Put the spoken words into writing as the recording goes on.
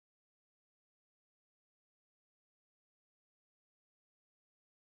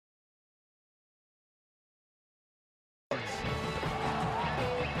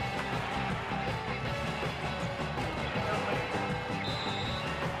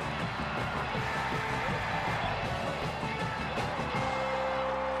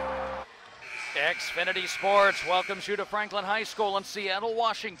Xfinity Sports welcomes you to Franklin High School in Seattle,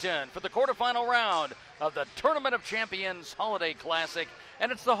 Washington for the quarterfinal round of the Tournament of Champions Holiday Classic.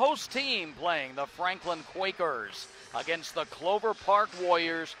 And it's the host team playing the Franklin Quakers against the Clover Park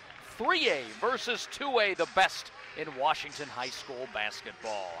Warriors. 3A versus 2A, the best in Washington high school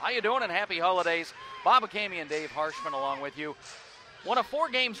basketball. How you doing and happy holidays? Bob Akami and Dave Harshman along with you. One of 4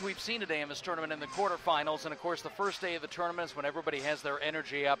 games we've seen today in this tournament in the quarterfinals, and of course the first day of the tournament is when everybody has their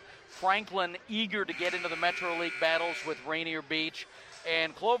energy up. Franklin eager to get into the Metro League battles with Rainier Beach,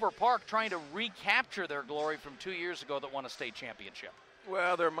 and Clover Park trying to recapture their glory from 2 years ago that won a state championship.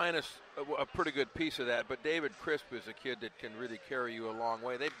 Well, they're minus a pretty good piece of that, but David Crisp is a kid that can really carry you a long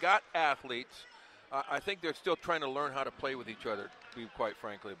way. They've got athletes. I think they're still trying to learn how to play with each other, to be quite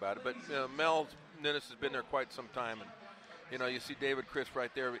frankly about it. But Mel Ninnis has been there quite some time, and you see David Crisp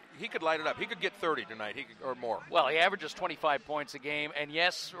right there. He could light it up. He could get 30 tonight, or more. Well, he averages 25 points a game. And,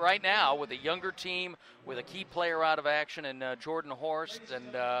 yes, right now with a younger team, with a key player out of action in Jordan Horst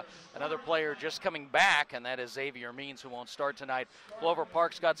and another player just coming back, and that is Xavier Means, who won't start tonight. Clover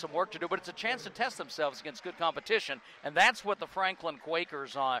Park's got some work to do, but it's a chance to test themselves against good competition. And that's what the Franklin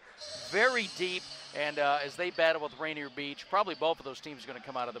Quakers are. Very deep. And as they battle with Rainier Beach, probably both of those teams are going to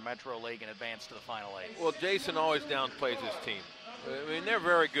come out of the Metro League and advance to the Final 8. Well, Jason always downplays his team. I mean, they're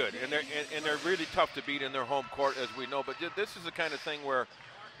very good, and they're really tough to beat in their home court, as we know. But this is the kind of thing where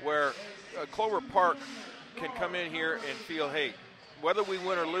Clover Park can come in here and feel, hey, whether we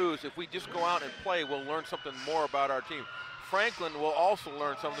win or lose, if we just go out and play, we'll learn something more about our team. Franklin will also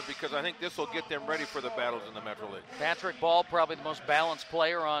learn something because I think this will get them ready for the battles in the Metro League. Patrick Ball, probably the most balanced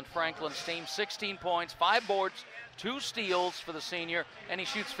player on Franklin's team. 16 points, 5 boards, 2 steals for the senior, and he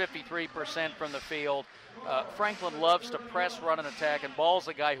shoots 53% from the field. Franklin loves to press, run, and attack, and Ball's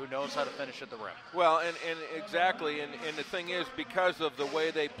a guy who knows how to finish at the rim. Well, and exactly, and the thing is, because of the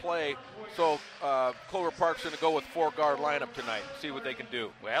way they play, so Clover Park's going to go with 4-guard lineup tonight, see what they can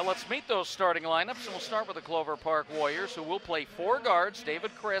do. Well, let's meet those starting lineups, and we'll start with the Clover Park Warriors, who will play 4 guards.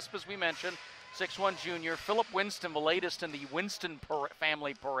 David Crisp, as we mentioned, 6'1 junior. Philip Winston, the latest in the Winston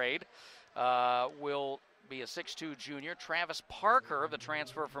family parade, will be a 6'2 junior. Travis Parker, the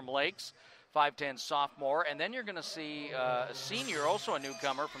transfer from Lakes, 5'10 sophomore. And then you're going to see a senior, also a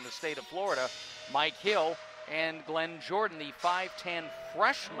newcomer from the state of Florida, Mike Hill, and Glenn Jordan, the 5'10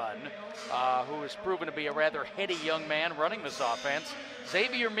 freshman, who has proven to be a rather heady young man running this offense.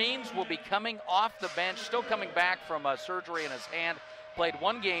 Xavier Means will be coming off the bench, still coming back from surgery in his hand. Played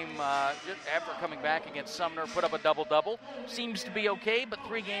 1 game after coming back against Sumner, put up a double-double. Seems to be okay, but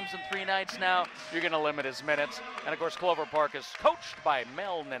 3 games and 3 nights now, you're going to limit his minutes. And, of course, Clover Park is coached by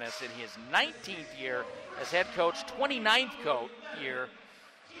Mel Ninnis in his 19th year as head coach, 29th year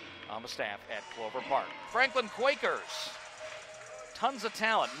on the staff at Clover Park. Franklin Quakers, tons of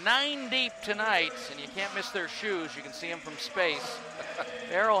talent, 9 deep tonight, and you can't miss their shoes. You can see them from space.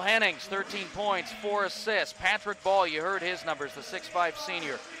 Errol Hennings, 13 points, 4 assists. Patrick Ball, you heard his numbers, the 6'5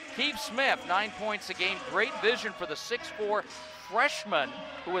 senior. Keith Smith, 9 points a game. Great vision for the 6'4 freshman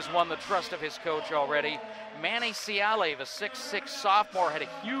who has won the trust of his coach already. Manny Ciale, the 6'6 sophomore, had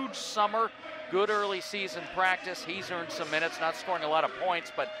a huge summer. Good early season practice. He's earned some minutes, not scoring a lot of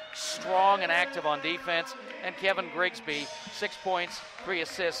points, but strong and active on defense. And Kevin Grigsby, 6 points, 3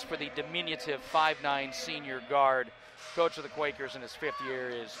 assists for the diminutive 5'9 senior guard. Coach of the Quakers in his 5th year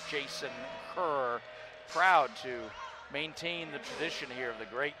is Jason Kerr. Proud to maintain the tradition here of the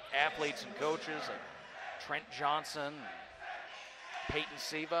great athletes and coaches, and Trent Johnson, Peyton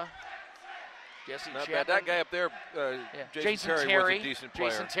Siva, Jesse Not Chapman. bad. That guy up there, Jason Terry, was a decent player.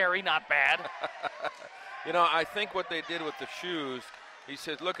 Jason Terry, not bad. I think what they did with the shoes, he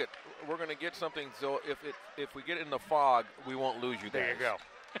said, look, we're going to get something, so if we get in the fog, we won't lose you guys. There you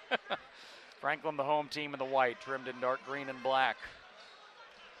go. Franklin, the home team in the white, trimmed in dark green and black.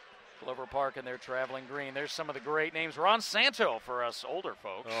 Clover Park in their traveling green. There's some of the great names. Ron Santo for us older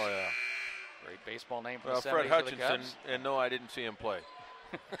folks. Oh, yeah. Great baseball name for the 70s. Fred Hutchinson, and no, I didn't see him play.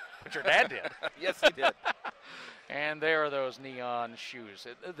 But your dad did. Yes, he did. And there are those neon shoes.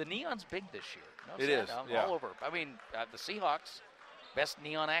 The neon's big this year. It is, yeah. All over. I mean, the Seahawks, best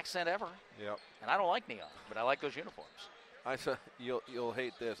neon accent ever. Yep. And I don't like neon, but I like those uniforms. I saw, you'll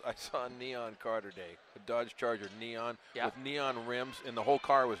hate this. I saw a neon car today, a Dodge Charger neon with neon rims, and the whole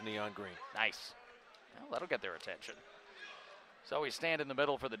car was neon green. Nice. Well, that'll get their attention. So we stand in the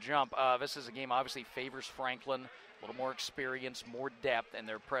middle for the jump. This is a game obviously favors Franklin. A little more experience, more depth, and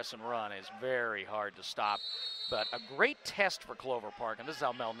their press and run is very hard to stop. But a great test for Clover Park, and this is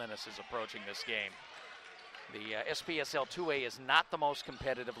how Mel Ninnis is approaching this game. The SPSL 2A is not the most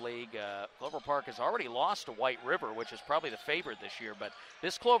competitive league. Clover Park has already lost to White River, which is probably the favorite this year. But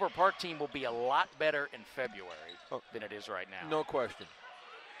this Clover Park team will be a lot better in February than it is right now. No question.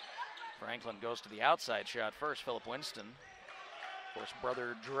 Franklin goes to the outside shot first. Philip Winston. Of course,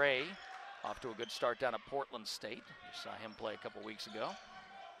 brother Dre off to a good start down at Portland State. You saw him play a couple weeks ago.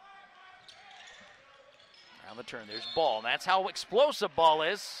 Around the turn, there's ball. And that's how explosive ball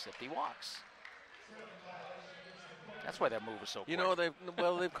is if he walks. That's why that move was so quick. You know,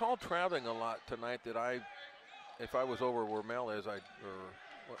 they've called traveling a lot tonight that if I was over where Mel is, or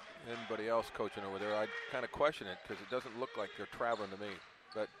anybody else coaching over there, I'd kind of question it because it doesn't look like they're traveling to me.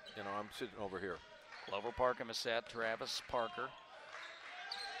 But, you know, I'm sitting over here. Clover Park and Massett, Travis Parker.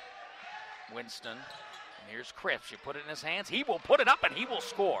 Winston. And here's Cripps. You put it in his hands. He will put it up and he will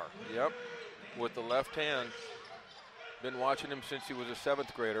score. Yep, with the left hand. Been watching him since he was a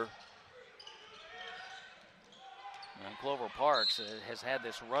 7th grader. And Clover Parks has had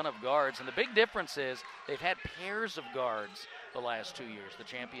this run of guards, and the big difference is they've had pairs of guards the last 2 years, the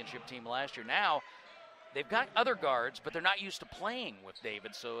championship team last year. Now, they've got other guards, but they're not used to playing with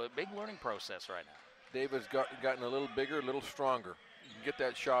David, so a big learning process right now. David's gotten a little bigger, a little stronger. You can get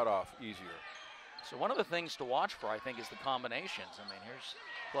that shot off easier. So one of the things to watch for, I think, is the combinations. I mean, here's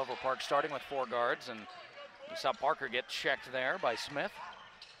Clover Park starting with 4 guards, and you saw Parker get checked there by Smith.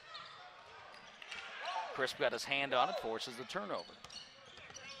 Crisp got his hand on it, forces the turnover.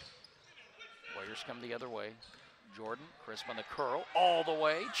 Warriors come the other way. Jordan, Crisp on the curl, all the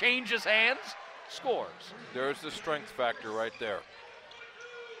way, changes hands, scores. There's the strength factor right there.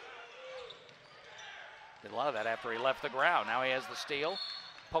 Did a lot of that after he left the ground. Now he has the steal,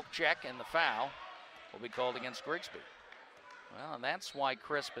 poke check, and the foul will be called against Grigsby. Well, and that's why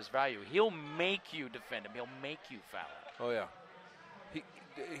Crisp is value. He'll make you defend him. He'll make you foul him. Oh, yeah.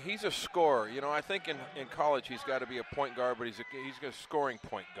 He's a scorer. You know, I think in college he's got to be a point guard, but he's a scoring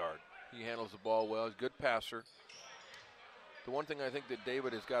point guard. He handles the ball well. He's a good passer. The one thing I think that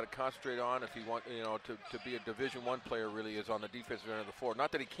David has got to concentrate on if he wants, you know, to be a Division I player really is on the defensive end of the floor.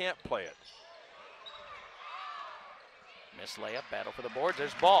 Not that he can't play it. Miss layup, battle for the boards.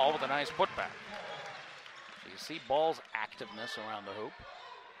 There's Ball with a nice putback. So you see Ball's activeness around the hoop.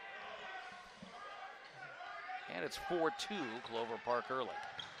 And it's 4-2, Clover Park early.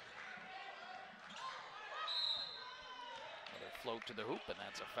 Another float to the hoop, and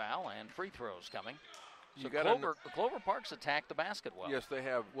that's a foul, and free throws coming. So Clover Park's attacked the basket well. Yes, they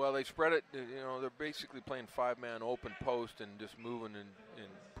have. Well, they spread it. You know, they're basically playing 5-man open post and just moving and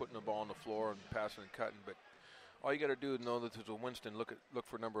putting the ball on the floor and passing and cutting. But all you got to do is know that there's a Winston. Look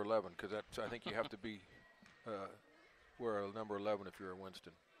for number 11, because I think you have to be wear a number 11 if you're a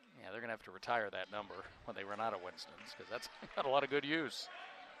Winston. Yeah, they're going to have to retire that number when they run out of Winstons, because that's got a lot of good use.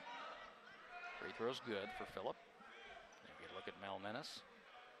 Free throw's good for Phillip. Maybe a look at Mel Menace.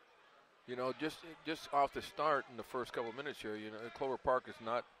 You know, just off the start in the first couple of minutes here, you know, Clover Park is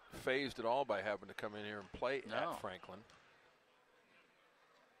not phased at all by having to come in here and play at Franklin.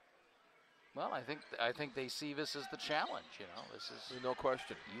 Well, I think they see this as the challenge. You know, this is no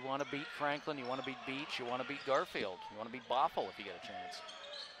question. You want to beat Franklin, you want to beat Beach, you want to beat Garfield, you want to beat Bothell if you get a chance.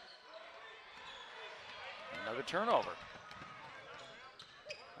 Another turnover.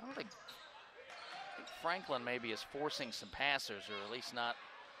 I think Franklin maybe is forcing some passers, or at least not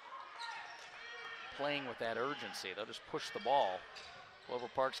playing with that urgency. They'll just push the ball. Clover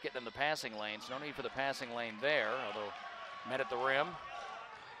Park's getting in the passing lanes. No need for the passing lane there, although met at the rim.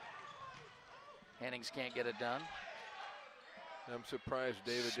 Hennings can't get it done. I'm surprised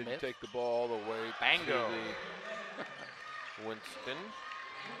David Smith. didn't take the ball all the way Bango. to the Winston.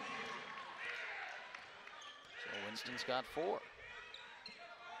 So Winston's got 4.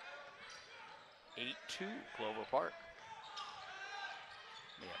 8-2 Clover Park.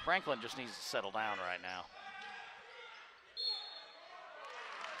 Yeah, Franklin just needs to settle down right now.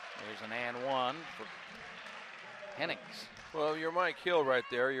 There's an and 1 for Hennings. Well, you're Mike Hill right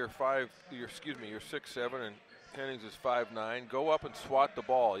there. You're 6'7", and Hennings is 5'9". Go up and swat the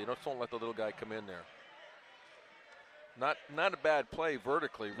ball. You don't let the little guy come in there. Not a bad play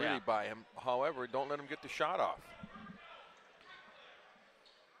vertically, really, by him. However, don't let him get the shot off.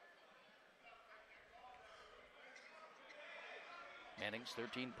 Hennings,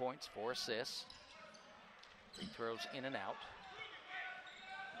 13 points, 4 assists. Free throws in and out.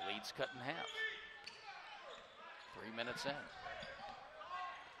 The lead's cut in half. 3 minutes in.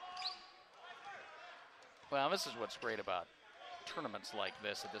 Well, this is what's great about tournaments like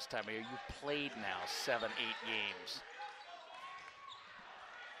this at this time of year. You've played now 7, 8 games.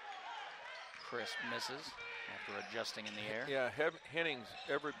 Crisp misses. after adjusting in the air. Yeah, Henning's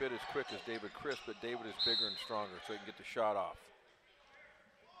every bit as quick as David Crisp, but David is bigger and stronger, so he can get the shot off.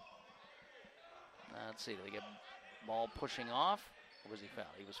 Let's see, did they get ball pushing off, or was he fouled?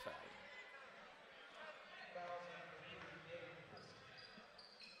 He was fouled.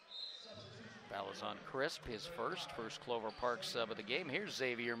 Foul is on Crisp, his first Clover Park sub of the game. Here's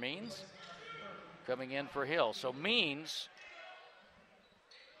Xavier Means coming in for Hill. So Means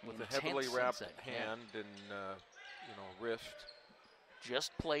with a heavily wrapped hand and wrist.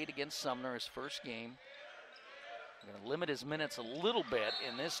 Just played against Sumner his first game. Going to limit his minutes a little bit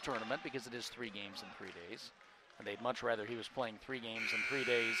in this tournament because it is 3 games in 3 days. And they'd much rather he was playing 3 games in 3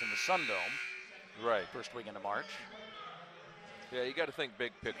 days in the Sun Dome. Right. First weekend of March. Yeah, you got to think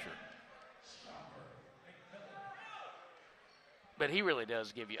big picture. But he really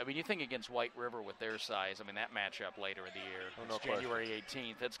does give you, I mean, you think against White River with their size, I mean, that matchup later in the year, it's January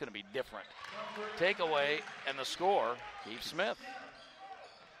 18th, it's going to be different. Takeaway and the score, Keith Smith.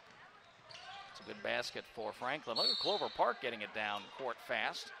 It's a good basket for Franklin. Look at Clover Park getting it down court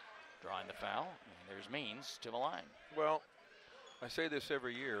fast, drawing the foul. And there's Means to the line. Well, I say this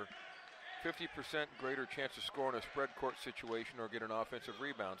every year, 50% greater chance to score in a spread court situation or get an offensive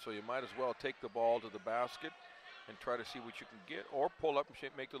rebound. So you might as well take the ball to the basket and try to see what you can get, or pull up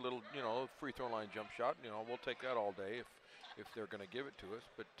and make the little, free throw line jump shot. We'll take that all day if they're going to give it to us.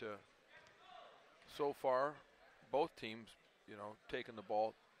 But so far, both teams, taking the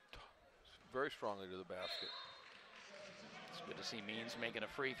ball very strongly to the basket. It's good to see Means making a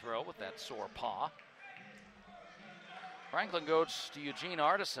free throw with that sore paw. Franklin goes to Eugene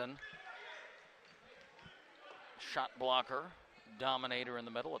Artisan. Shot blocker, dominator in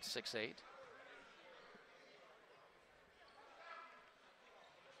the middle at 6'8".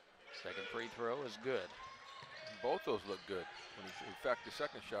 Second free throw is good. Both those look good. In fact, the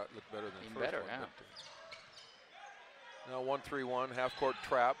second shot looked better than the first one. Yeah. Now 1-3-1 half-court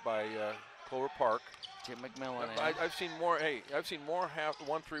trap by Clover Park. Tim McMillan. I've seen more. Hey, I've seen more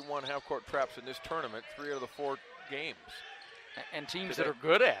 1-3-1 half-court traps in this tournament. 3 out of the 4 games. And teams that are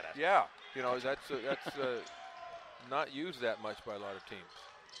good at it. Yeah, that's not used that much by a lot of teams.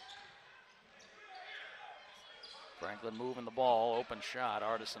 Franklin moving the ball, open shot,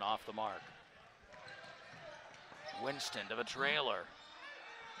 Artisan off the mark. Winston to the trailer.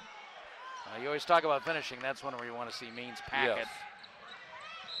 You always talk about finishing, that's one where you want to see Means pack it.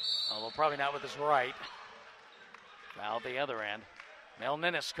 Although probably not with his right. Foul at the other end. Mel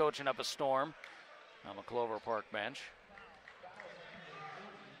Ninnis coaching up a storm on the Clover Park bench.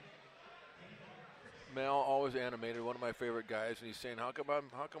 Mel, always animated, one of my favorite guys, and he's saying, how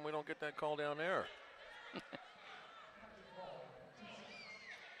come we don't get that call down there?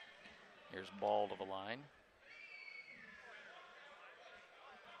 Here's Ball to the line.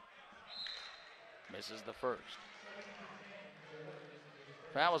 Misses the first.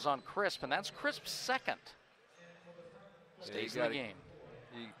 Foul was on Crisp, and that's Crisp's second. Stays in the game.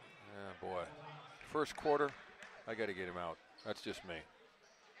 Boy. First quarter, I got to get him out. That's just me.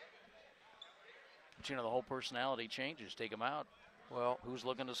 But the whole personality changes. Take him out. Well, who's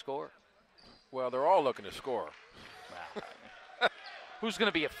looking to score? Well, they're all looking to score. Who's going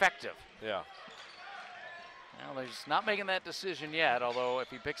to be effective? Yeah. Well, he's not making that decision yet, although if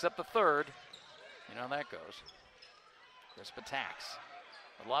he picks up the third, how that goes. Crisp attacks.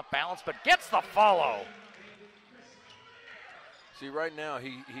 A lot of balance, but gets the follow. See, right now,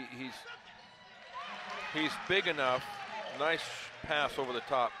 he's big enough. Nice pass over the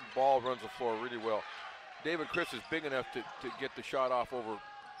top. Ball runs the floor really well. David Crisp is big enough to get the shot off over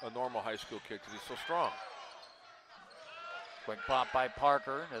a normal high school kid because he's so strong. Quick pop by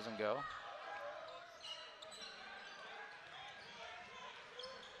Parker, doesn't go.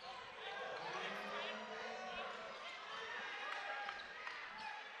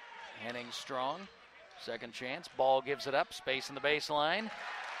 Henning strong, second chance. Ball gives it up, space in the baseline.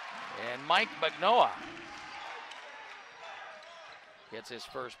 And Mike Magnoa gets his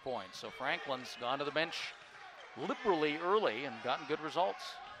first point. So Franklin's gone to the bench liberally early and gotten good results.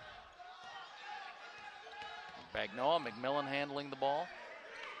 Bagnoa, McMillan handling the ball,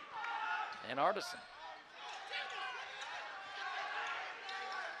 and Artisan.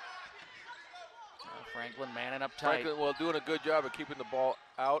 Franklin manning up tight. Franklin, doing a good job of keeping the ball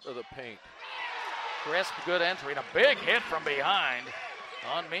out of the paint. Crisp, good entry, and a big hit from behind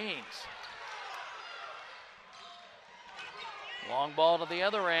on Means. Long ball to the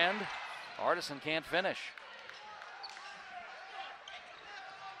other end. Artisan can't finish.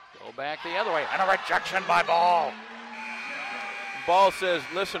 Go back the other way, and a rejection by Ball. Ball says,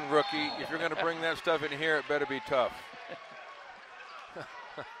 listen, rookie, if you're going to bring that stuff in here, it better be tough.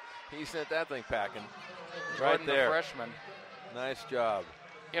 He sent that thing packing. Jordan, there. the freshman. Nice job.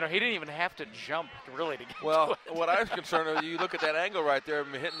 You know, he didn't even have to jump really to get Well, to it. what I was concerned with, you look at that angle right there,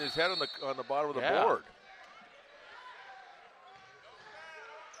 him hitting his head on the bottom of the board.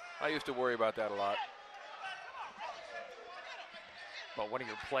 I used to worry about that a lot. But one of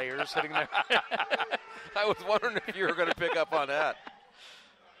your players hitting there. I was wondering if you were going to pick up on that.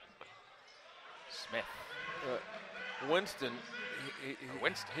 Smith. Winston,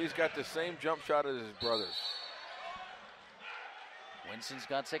 he's got the same jump shot as his brothers. Winston's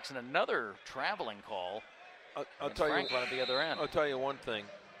got 6 and another traveling call. I'll tell Franklin at the other end. I'll tell you one thing.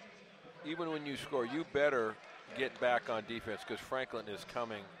 Even when you score, you better get back on defense because Franklin is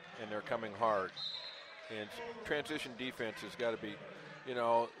coming, and they're coming hard. And transition defense has got to be, you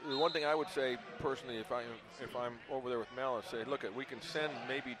know, the one thing I would say personally, if I'm over there with Mel and say, look, we can send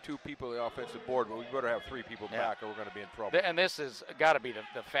maybe 2 people to the offensive board, but we better have 3 people back, or we're going to be in trouble. And this has got to be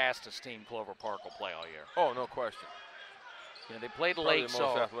the fastest team Clover Park will play all year. Oh, no question. You know, they played Probably Lakes, the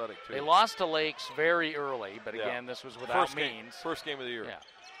most so athletic too. they lost to Lakes very early, but again, this was without means. First game of the year. Yeah.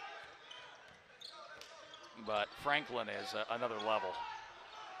 But Franklin is another level.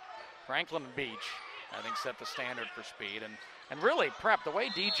 Franklin and Beach, I think, set the standard for speed. And really, Prep, the way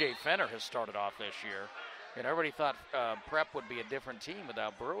DJ Fenner has started off this year, you know, everybody thought Prep would be a different team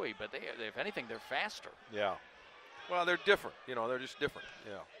without Brewy, but they, if anything, they're faster. Yeah. Well, they're different. You know, they're just different.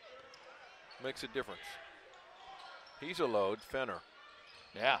 Yeah. Makes a difference. He's a load, Fenner.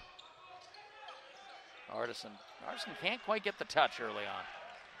 Yeah. Artisan can't quite get the touch early on.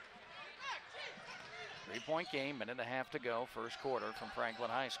 3-point game, minute and a half to go, first quarter from Franklin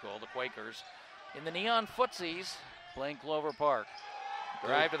High School. The Quakers in the neon footsies playing Clover Park.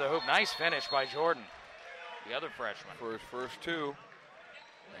 Drive to the hoop. Nice finish by Jordan, the other freshman. For his first 2.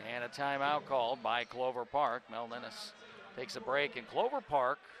 And a timeout called by Clover Park. Mel Dennis takes a break, and Clover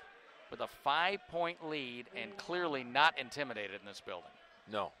Park with a 5-point lead and clearly not intimidated in this building.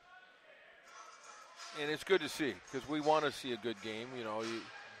 No. And it's good to see because we want to see a good game. You know,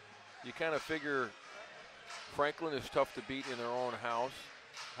 you kind of figure Franklin is tough to beat in their own house.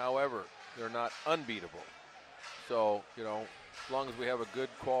 However, they're not unbeatable. So, you know, as long as we have a good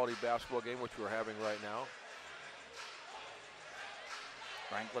quality basketball game, which we're having right now.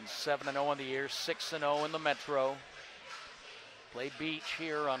 Franklin 7-0 on the year, 6-0 in the Metro. Play Beach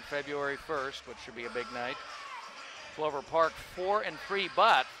here on February 1st, which should be a big night. Clover Park 4-3,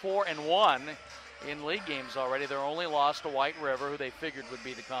 but 4-1 in league games already. They're only lost to White River, who they figured would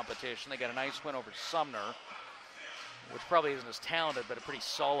be the competition. They got a nice win over Sumner, which probably isn't as talented, but a pretty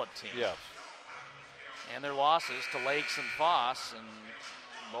solid team. Yes. And their losses to Lakes and Foss, and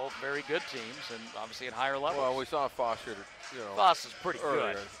both very good teams, and obviously at higher levels. Well, we saw Foss here, you know. Foss is pretty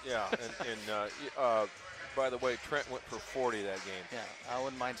earlier. good. Yeah, and by the way, Trent went for 40 that game. Yeah, I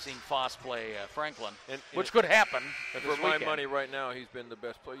wouldn't mind seeing Foss play Franklin, and which could happen. And for my money right now, he's been the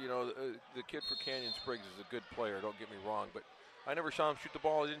best player. You know, the kid for Canyon Springs is a good player, don't get me wrong, but I never saw him shoot the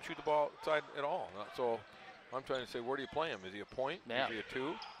ball. He didn't shoot the ball outside at all. So I'm trying to say, where do you play him? Is he a point? Yeah. Is he a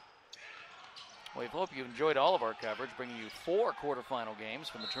 2? We hope you enjoyed all of our coverage, bringing you 4 quarterfinal games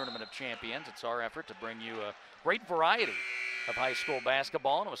from the Tournament of Champions. It's our effort to bring you a great variety of high school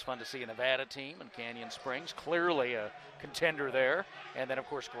basketball, and it was fun to see a Nevada team in Canyon Springs, clearly a contender there. And then, of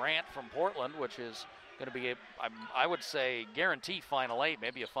course, Grant from Portland, which is going to be, I would say, guarantee Final 8,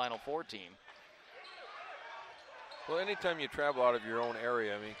 maybe a Final 4 team. Well, anytime you travel out of your own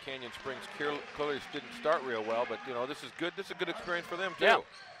area, I mean, Canyon Springs clearly didn't start real well, but, you know, this is good. This is a good experience for them, too. Yeah.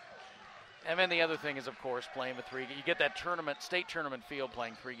 And then the other thing is, of course, playing with 3. You get that state tournament feel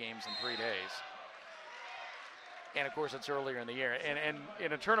playing 3 games in 3 days. And, of course, it's earlier in the year. And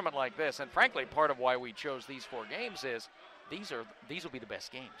in a tournament like this, and frankly, part of why we chose these 4 games is these will be the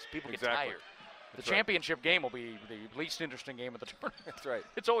best games. People get tired. The championship game will be the least interesting game of the tournament. That's right.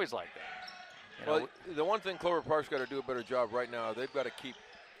 It's always like that. Well, the one thing Clover Park's got to do a better job right now, they've got to keep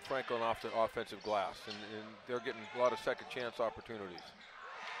Franklin off the offensive glass, and they're getting a lot of second chance opportunities.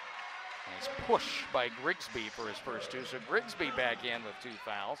 Nice push by Grigsby for his first 2. So Grigsby back in with 2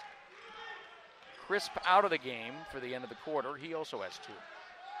 fouls. Crisp out of the game for the end of the quarter. He also has 2.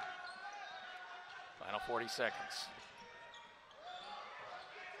 Final 40 seconds.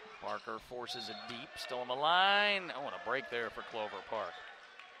 Parker forces it deep, still on the line. Oh, and a break there for Clover Park.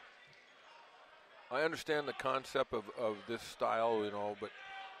 I understand the concept of this style, you know, but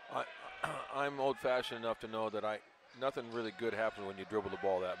I'm old-fashioned enough to know that nothing really good happens when you dribble the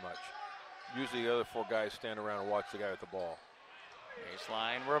ball that much. Usually the other 4 guys stand around and watch the guy with the ball.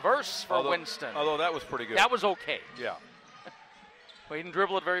 Baseline reverse for Winston. Although that was pretty good. That was okay. Yeah. Well, he didn't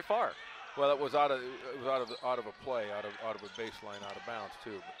dribble it very far. Well, it was out of a play, out of a baseline, out of bounds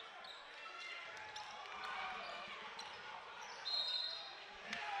too.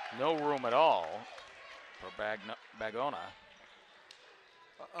 No room at all for Bagona.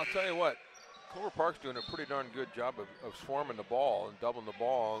 I'll tell you what, Clover Park's doing a pretty darn good job of swarming the ball and doubling the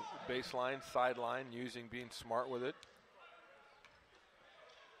ball, baseline, sideline, being smart with it.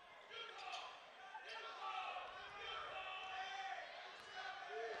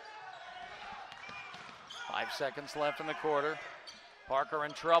 Five seconds left in the quarter. Parker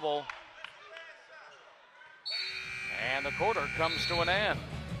in trouble. And the quarter comes to an end.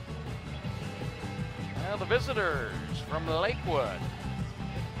 Well, the visitors from Lakewood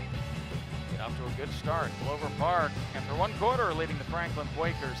get off to a good start. Clover Park, after one quarter, leading the Franklin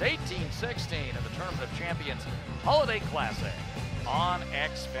Quakers 18-16 in the Tournament of Champions Holiday Classic on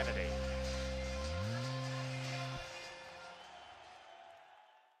Xfinity.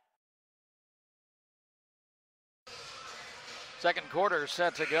 Second quarter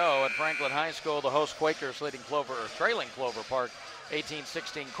set to go at Franklin High School. The host Quakers trailing Clover Park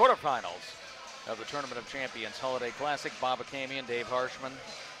 18-16 quarterfinals of the Tournament of Champions Holiday Classic. Bob Akamian, Dave Harshman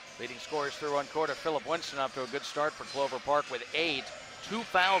leading scorers through one quarter. Philip Winston off to a good start for Clover Park with 8. 2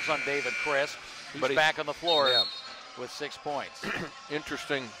 fouls on David Crisp. He's back on the floor with 6 points.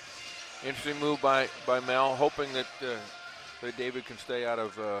 Interesting move by Mel, hoping that David can stay out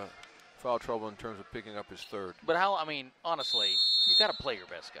of foul trouble in terms of picking up his third. But honestly, you got to play your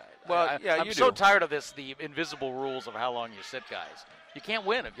best guy. Well, I'm so tired of the invisible rules of how long you sit guys. You can't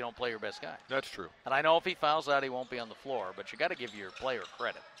win if you don't play your best guy. That's true. And I know if he fouls out, he won't be on the floor, but you got to give your player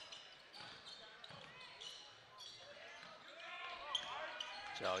credit.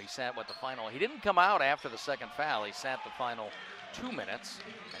 So he sat with the final. He didn't come out after the second foul. He sat the final 2 minutes,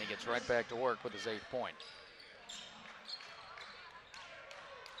 and he gets right back to work with his 8th point.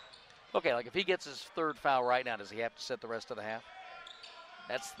 Okay, like if he gets his third foul right now, does he have to sit the rest of the half?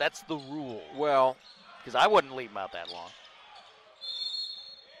 That's the rule. Well, because I wouldn't leave him out that long.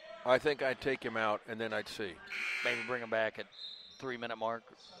 I think I'd take him out and then I'd see. Maybe bring him back at 3-minute mark.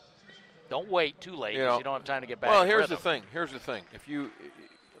 Don't wait too late because you don't have time to get back. Well, here's the thing. If you,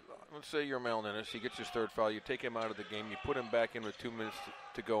 let's say you're Mel Ninnis, he gets his third foul, you take him out of the game, you put him back in with 2 minutes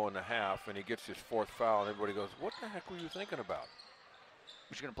to go in the half, and he gets his 4th foul, and everybody goes, "What the heck were you thinking about?"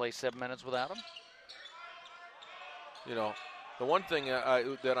 You're going to play 7 minutes without him? The one thing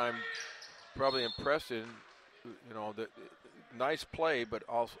that I'm probably impressed in, the nice play, but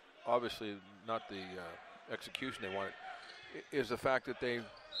also obviously not the execution they wanted, is the fact that they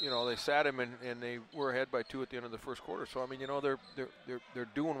sat him and they were ahead by 2 at the end of the first quarter. So they're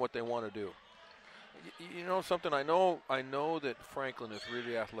doing what they want to do. Something, I know that Franklin is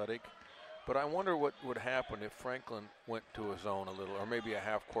really athletic. But I wonder what would happen if Franklin went to a zone a little, or maybe a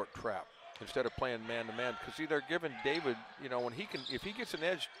half-court trap, instead of playing man-to-man. Because see, they're giving David, if he gets an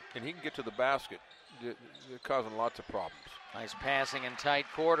edge and he can get to the basket, they're causing lots of problems. Nice passing in tight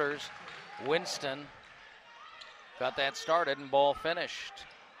quarters. Winston got that started and ball finished.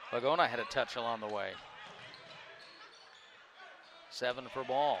 Laguna had a touch along the way. 7 for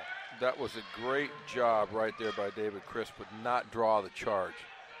ball. That was a great job right there by David Crisp, but not draw the charge.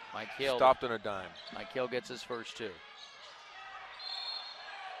 Mike Hill stopped on a dime. Mike Hill gets his first 2.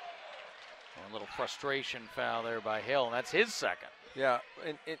 A little frustration foul there by Hill, and that's his second. Yeah,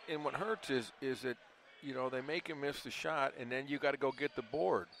 and what hurts is that they make him miss the shot, and then you got to go get the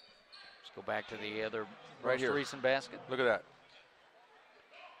board. Let's go back to the other most recent basket. Look at that.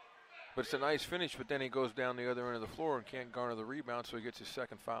 But it's a nice finish, but then he goes down the other end of the floor and can't garner the rebound, so he gets his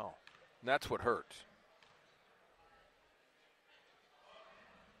second foul. And that's what hurts.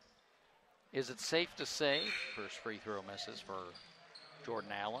 Is it safe to say, first free throw misses for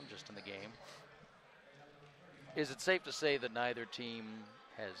Jordan Allen just in the game, is it safe to say that neither team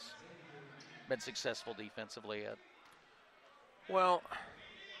has been successful defensively yet? Well,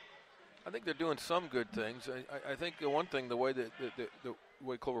 I think they're doing some good things. I think the one thing, the way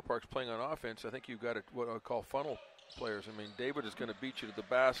Clover Park's playing on offense, I think you've got what I call funnel players. David is going to beat you to the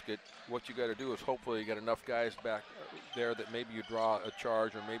basket. What you got to do is hopefully you get enough guys back there that maybe you draw a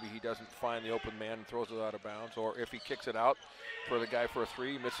charge, or maybe he doesn't find the open man and throws it out of bounds, or if he kicks it out for the guy for a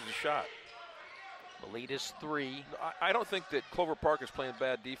 3, he misses a shot. The lead is 3. I don't think that Clover Park is playing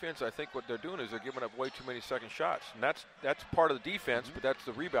bad defense. I think what they're doing is they're giving up way too many second shots, and that's part of the defense, but that's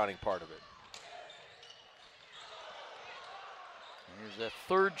the rebounding part of it. Here's a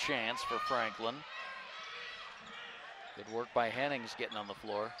third chance for Franklin. Good work by Hennings getting on the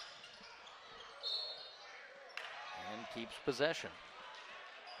floor. And keeps possession.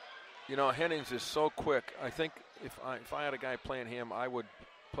 Hennings is so quick. I think if I had a guy playing him, I would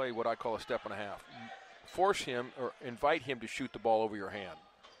play what I call a step and a half. Force him or invite him to shoot the ball over your hand.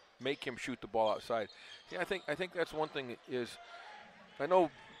 Make him shoot the ball outside. Yeah, I think that's one thing is I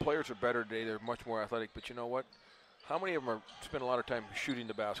know players are better today. They're much more athletic. But you know what? How many of them spend a lot of time shooting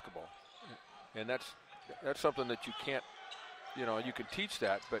the basketball? And that's something that you can't, you can teach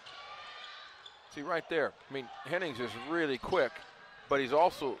that. But see right there, I mean, Hennings is really quick, but he's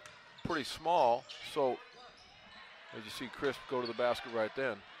also pretty small. So as you see Crisp go to the basket right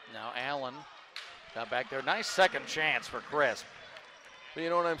then. Now Allen got back there. Nice second chance for Crisp. But you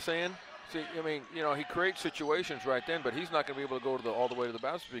know what I'm saying? See, I mean, he creates situations right then, but he's not going to be able to go all the way to the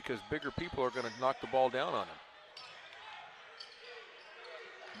basket because bigger people are going to knock the ball down on him.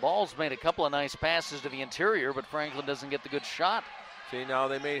 Ball's made a couple of nice passes to the interior, but Franklin doesn't get the good shot. See, now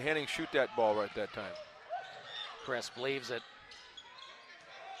they made Henning shoot that ball right that time. Crisp leaves it.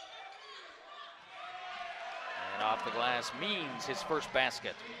 And off the glass means his first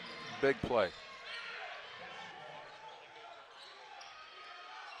basket. Big play.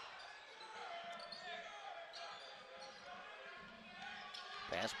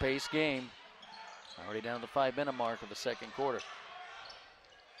 Fast-paced game. Already down to the 5-minute mark of the second quarter.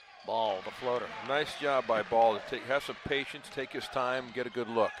 Ball, the floater. Nice job by Ball to have some patience, take his time, get a good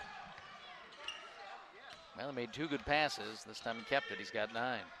look. Well, he made 2 good passes. This time he kept it. He's got 9. All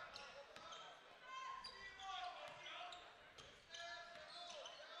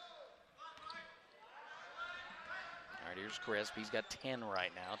right, here's Crisp. He's got 10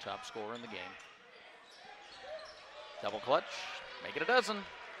 right now, top scorer in the game. Double clutch, make it a dozen.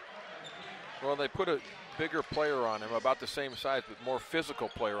 Well, they put a bigger player on him, about the same size, but more physical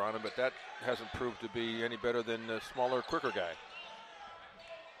player on him, but that hasn't proved to be any better than the smaller, quicker guy.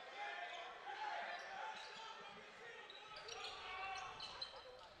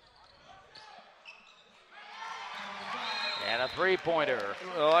 And a three-pointer.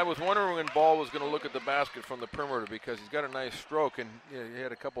 Well, I was wondering when Ball was going to look at the basket from the perimeter because he's got a nice stroke, and he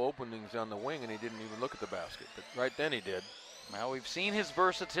had a couple openings on the wing, and he didn't even look at the basket. But right then he did. Well, we've seen his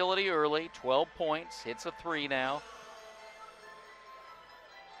versatility early. 12 points, hits a 3 now.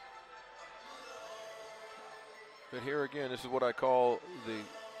 But here again, this is what I call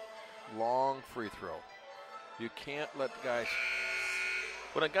the long free throw. You can't let the guys.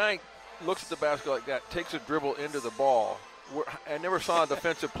 When a guy looks at the basket like that, takes a dribble into the ball, I never saw a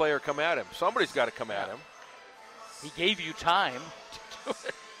defensive player come at him. Somebody's got to come at him. He gave you time to do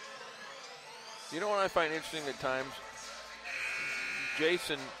it. You know what I find interesting at times?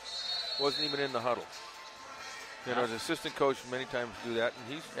 Jason wasn't even in the huddle. His assistant coach many times do that,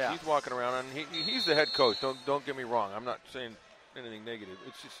 and he's walking around, and he's the head coach. Don't get me wrong. I'm not saying anything negative.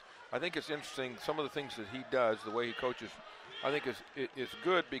 It's just I think it's interesting some of the things that he does, the way he coaches. I think is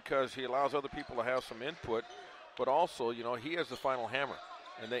good because he allows other people to have some input, but also he has the final hammer,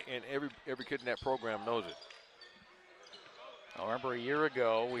 and every kid in that program knows it. I remember a year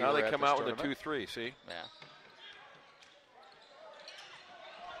ago now they come out with a 2-3. See? Yeah.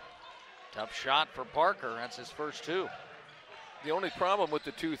 Tough shot for Parker. That's his first 2. The only problem with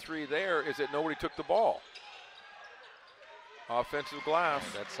the 2-3 there is that nobody took the ball. Offensive glass.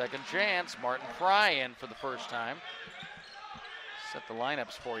 And that second chance. Martin Fry in for the first time. Set the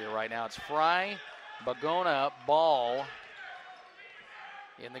lineups for you right now. It's Fry, Bagona, Ball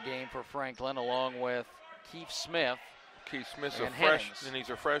in the game for Franklin, along with Keith Smith. Keith Smith's and a freshman, and he's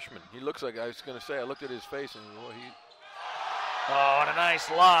a freshman. He looks like, I was going to say, I looked at his face, and Oh, and a nice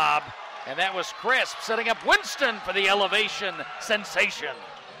lob. And that was Crisp setting up Winston for the elevation sensation.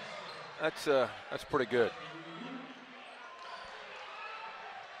 That's pretty good.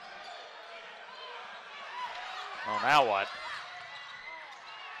 Oh, now what?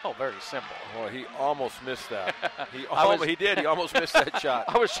 Oh, very simple. Boy, he almost missed that. He did. He almost missed that shot.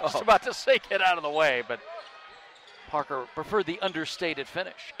 I was just about to say get out of the way, but Parker preferred the understated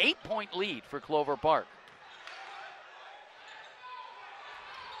finish. 8-point lead for Clover Park.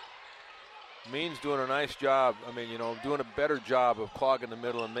 Means doing a nice job. I mean, doing a better job of clogging the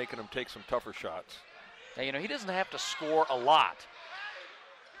middle and making them take some tougher shots. Now, he doesn't have to score a lot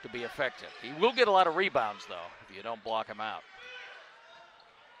to be effective. He will get a lot of rebounds, though, if you don't block him out.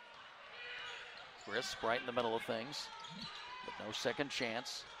 Crisp right in the middle of things, but no second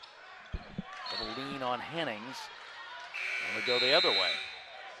chance. Little lean on Hennings, and we go the other way.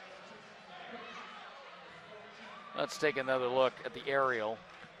 Let's take another look at the aerial.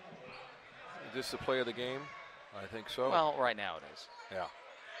 Is this the play of the game? I think so. Well, right now it is. Yeah.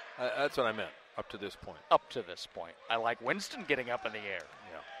 That's what I meant, up to this point. Up to this point. I like Winston getting up in the air.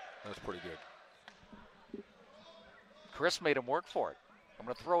 Yeah, that's pretty good. Chris made him work for it. I'm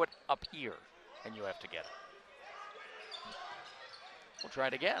going to throw it up here, and you have to get it. We'll try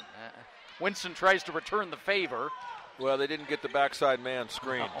it again. Winston tries to return the favor. Well, they didn't get the backside man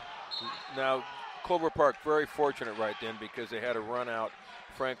screen. No. Now, Clover Park very fortunate right then because they had a run out.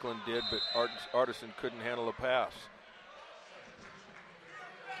 Franklin did, but Artisan couldn't handle the pass.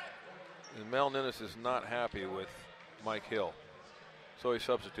 And Mel Ninnis is not happy with Mike Hill, so he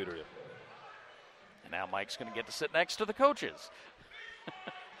substituted him. And now Mike's going to get to sit next to the coaches.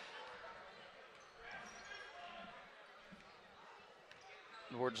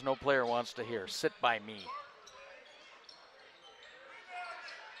 Words no player wants to hear. Sit by me.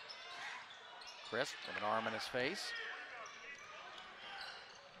 Chris with an arm in his face.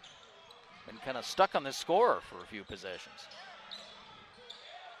 Been kind of stuck on this scorer for a few possessions.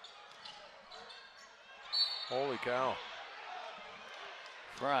 Holy cow.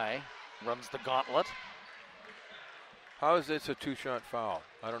 Fry runs the gauntlet. How is this a two-shot foul?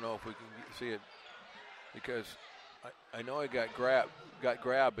 I don't know if we can see it because I know he got grabbed,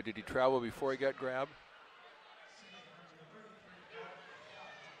 but did he travel before he got grabbed?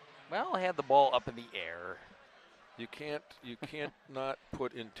 Well, I had the ball up in the air. You can't not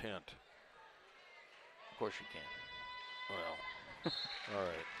put intent. Of course you can. Well, all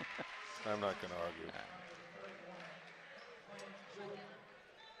right. I'm not going to argue.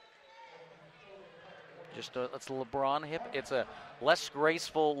 Just it's a LeBron hip. It's a less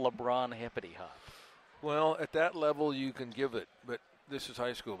graceful LeBron hippity hop. Well, at that level you can give it, but this is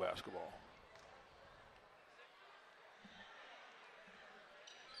high school basketball.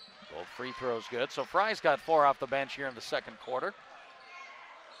 Both free throws good. So Fry's got 4 off the bench here in the second quarter.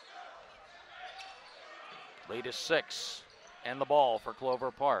 Lead is 6. And the ball for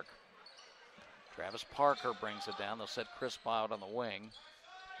Clover Park. Travis Parker brings it down. They'll set Crisp out on the wing.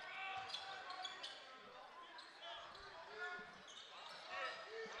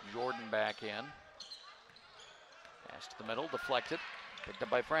 Jordan back in. Pass to the middle, deflected. Picked up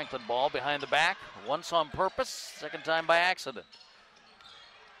by Franklin. Ball behind the back. Once on purpose, second time by accident.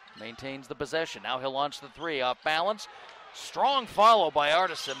 Maintains the possession. Now he'll launch the 3 off balance. Strong follow by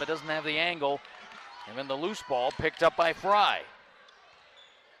Artisan, but doesn't have the angle. And then the loose ball picked up by Fry.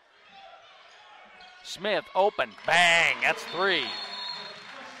 Smith open. Bang! That's 3.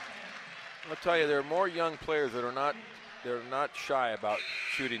 I'll tell you, there are more young players that are not shy about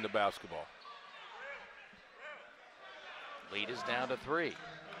shooting the basketball. Lead is down to 3.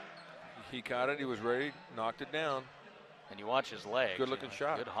 He caught it. He was ready. Knocked it down. And you watch his legs. Good looking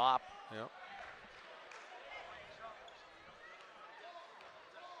shot. Good hop. Yeah.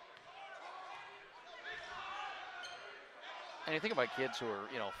 And you think about kids who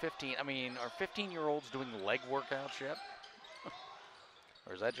are, 15. I mean, are 15-year-olds doing leg workouts yet?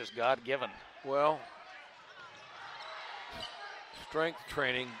 Or is that just God-given? Well, strength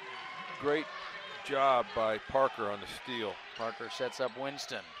training, great job by Parker on the steal. Parker sets up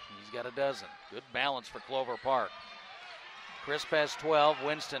Winston. He's got a dozen. Good balance for Clover Park. Crisp has 12.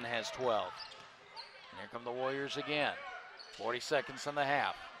 Winston has 12. And here come the Warriors again. 40 seconds in the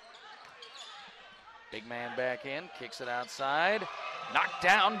half. Big man back in, kicks it outside. Knocked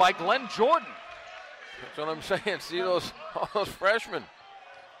down by Glenn Jordan. That's what I'm saying. See all those freshmen.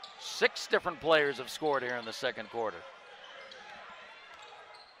 6 different players have scored here in the second quarter.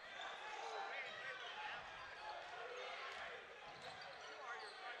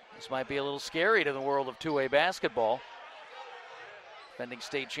 This might be a little scary to the world of 2A basketball. Defending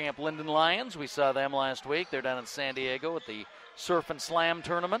state champ Linden Lions, we saw them last week. They're down in San Diego at the Surf and Slam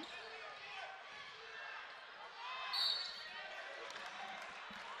tournament.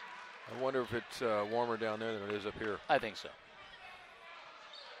 I wonder if it's warmer down there than it is up here. I think so.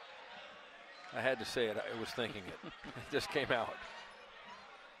 I had to say it. I was thinking it. It just came out.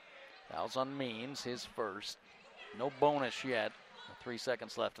 Fouls on Means, his first. No bonus yet. 3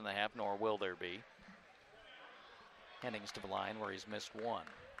 seconds left in the half, nor will there be. Hennings to the line where he's missed 1. Well,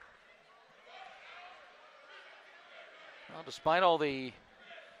 despite all the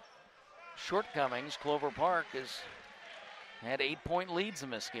shortcomings, Clover Park has had 8-point leads in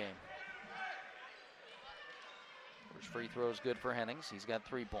this game. First free throw is good for Hennings. He's got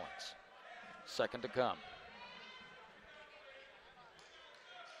 3 points. Second to come.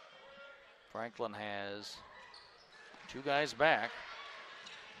 Franklin has 2 guys back,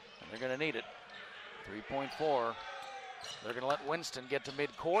 and they're going to need it. 3.4. They're going to let Winston get to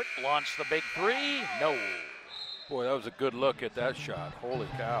midcourt, launch the big 3. No. Boy, that was a good look at that shot. Holy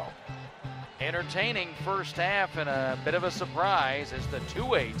cow. Entertaining first half and a bit of a surprise as the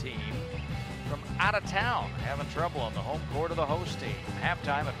 2A team from out of town having trouble on the home court of the host team.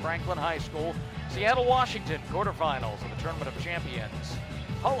 Halftime at Franklin High School. Seattle, Washington, quarterfinals of the Tournament of Champions.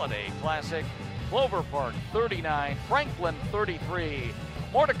 Holiday Classic. Clover Park 39, Franklin 33.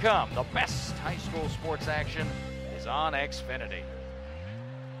 More to come. The best high school sports action is on Xfinity.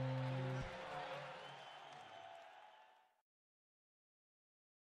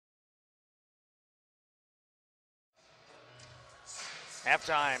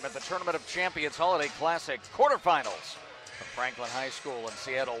 Halftime at the Tournament of Champions Holiday Classic quarterfinals of Franklin High School in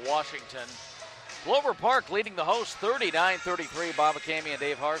Seattle, Washington. Clover Park leading the hosts 39-33. Bob Acamey and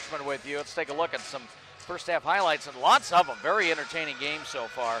Dave Harshman with you. Let's take a look at some first half highlights, and lots of them. Very entertaining game so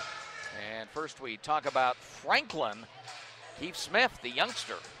far. And first we talk about Franklin. Keith Smith, the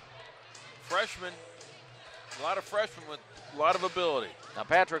youngster. Freshman. A lot of freshmen with a lot of ability. Now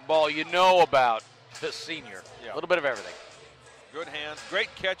Patrick Ball, you know about this senior. Yeah. A little bit of everything. Good hands,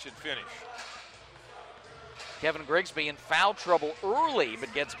 great catch and finish. Kevin Grigsby in foul trouble early,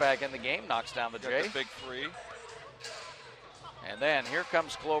 but gets back in the game, knocks down the J. The big three. And then here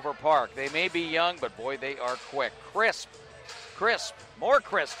comes Clover Park. They may be young, but boy, they are quick. Crisp, more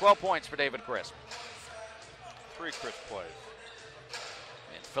Crisp. 12 points for David Crisp. 3 crisp plays.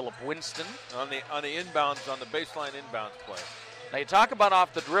 And Philip Winston. On the inbounds, on the baseline inbounds play. Now you talk about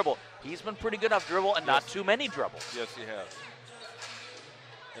off the dribble. He's been pretty good off dribble and not too many dribbles. Yes, he has.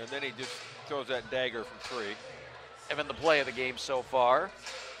 And then he just throws that dagger from 3. Having the play of the game so far.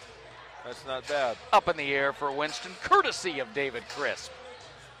 That's not bad. Up in the air for Winston, courtesy of David Crisp.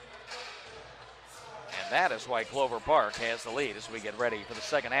 And that is why Clover Park has the lead as we get ready for the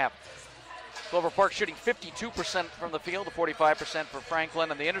second half. Clover Park shooting 52% from the field to 45% for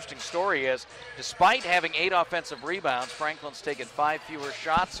Franklin. And the interesting story is, despite having 8 offensive rebounds, Franklin's taken 5 fewer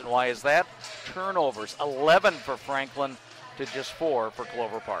shots. And why is that? Turnovers, 11 for Franklin to just 4 for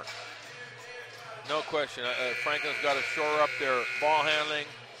Clover Park. No question. Franklin's got to shore up their ball handling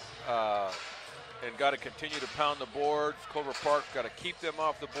and got to continue to pound the boards. Clover Park's got to keep them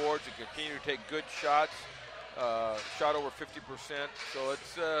off the boards and continue to take good shots. Shot over 50%. So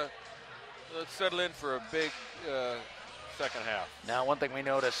let's settle in for a big second half. Now, one thing we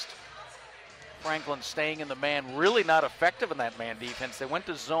noticed, Franklin staying in the man, really not effective in that man defense. They went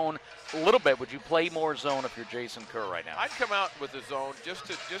to zone a little bit. Would you play more zone if you're Jason Kerr right now? I'd come out with the zone just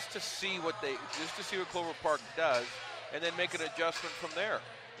to see what Clover Park does, and then make an adjustment from there.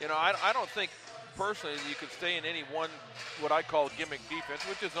 You know, I don't think personally you can stay in any one what I call gimmick defense,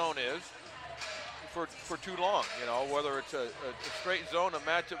 which a zone is, for too long. You know, whether it's a straight zone, a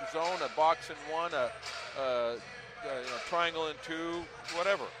matchup zone, a box and one, a triangle and 2,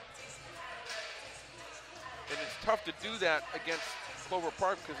 whatever. And it's tough to do that against Clover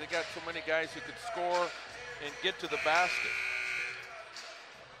Park because they got so many guys who could score and get to the basket.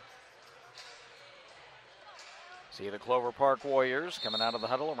 See the Clover Park Warriors coming out of the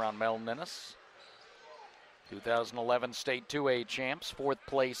huddle around Mel Ninnis. 2011 state 2A champs, 4th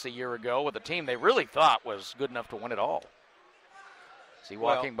place a year ago with a team they really thought was good enough to win it all. See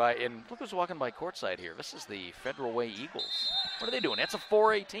walking by, and look who's walking by courtside here. This is the Federal Way Eagles. What are they doing? It's a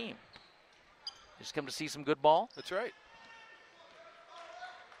 4A team. Just come to see some good ball? That's right.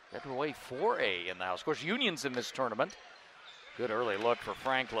 Federal Way 4A in the house. Of course, Union's in this tournament. Good early look for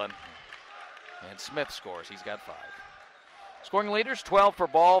Franklin. And Smith scores. He's got 5. Scoring leaders, 12 for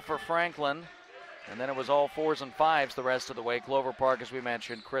Ball for Franklin. And then it was all 4s and 5s the rest of the way. Clover Park, as we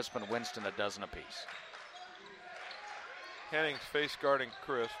mentioned, Crisp and Winston a dozen apiece. Hennings face guarding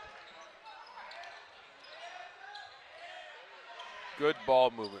Crisp. Good ball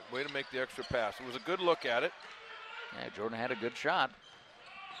movement. Way to make the extra pass. It was a good look at it. Yeah, Jordan had a good shot.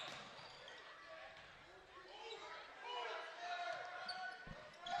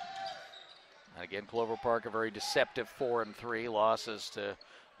 And again, Clover Park, a very deceptive 4 and 3. Losses to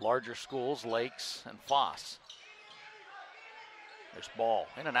larger schools, Lakes and Foss. There's Ball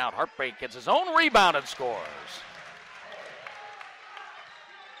in and out. Heartbreak gets his own rebound and scores.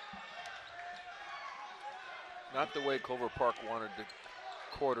 Not the way Clover Park wanted the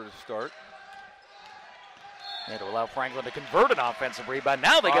quarter to start. And to allow Franklin to convert an offensive rebound.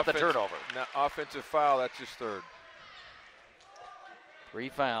 Now they get the turnover. Now, offensive foul, that's his 3rd. 3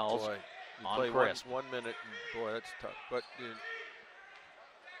 fouls. Boy, you on play Crisp. 1 minute, and boy, that's tough. But,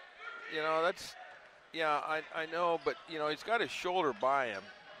 you know, that's, yeah, I know, but, you know, he's got his shoulder by him,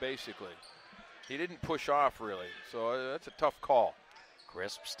 basically. He didn't push off, really, so that's a tough call.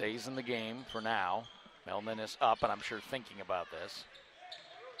 Crisp stays in the game for now. Melman is up, and I'm sure thinking about this.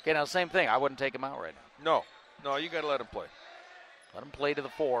 Okay, now same thing. I wouldn't take him out right now. No, you got to let him play. Let him play to the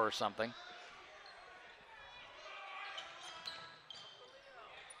 4 or something.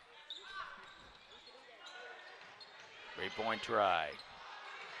 Three-point try.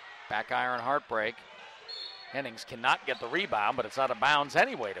 Back iron heartbreak. Hennings cannot get the rebound, but it's out of bounds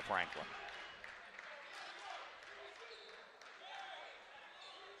anyway to Franklin.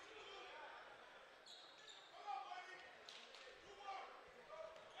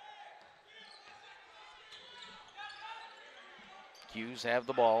 Hughes have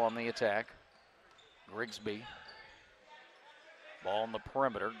the ball on the attack. Grigsby. Ball in the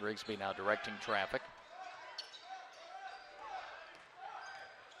perimeter. Grigsby now directing traffic.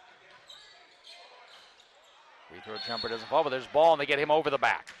 Free throw jumper doesn't fall, but there's ball, and they get him over the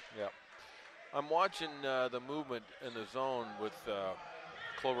back. Yep. I'm watching the movement in the zone with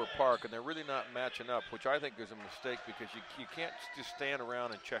Clover Park, and they're really not matching up, which I think is a mistake because you can't just stand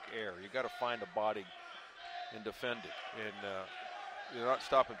around and check air. You got to find a body and defend it, and you're not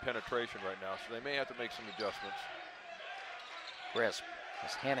stopping penetration right now, so they may have to make some adjustments. Crisp.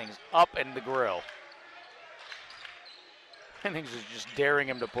 As Hennings up in the grill. Hennings is just daring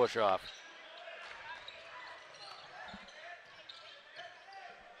him to push off.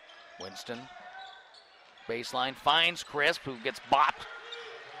 Winston. Baseline finds Crisp, who gets bopped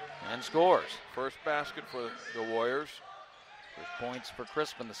and scores. First basket for the Warriors. First points for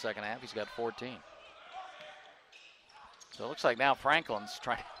Crisp in the second half. He's got 14. So it looks like now Franklin's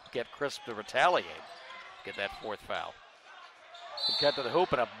trying to get Crisp to retaliate, get that fourth foul. He cut to the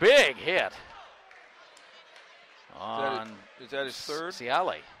hoop and a big hit on is that his third?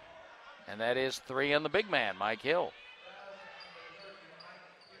 Ciale. And that is 3 on the big man, Mike Hill.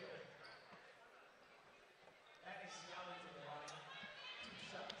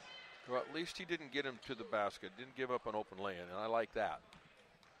 Well, at least he didn't get him to the basket, didn't give up an open lay-in, and I like that.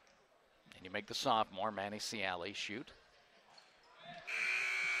 And you make the sophomore, Manny Ciale, shoot.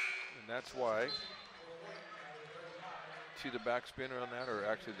 And that's why, see the back spin on that, or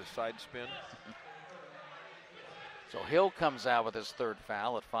actually the side spin? So Hill comes out with his third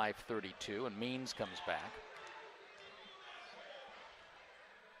foul at 5:32, and Means comes back.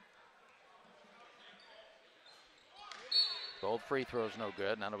 Both free throws no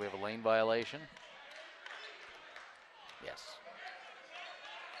good. Now do we have a lane violation? Yes.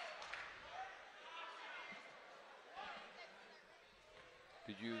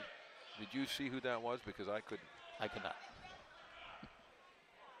 Did you see who that was? Because I couldn't. I could not.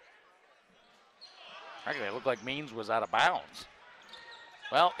 Actually, it looked like Means was out of bounds.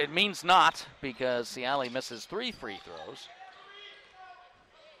 Well, it means not, because Ciale misses 3 free throws.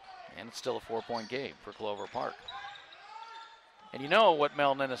 And it's still a 4-point game for Clover Park. And you know what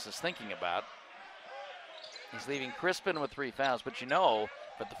Mel Ninnis is thinking about. He's leaving Crispin with 3 fouls, but you know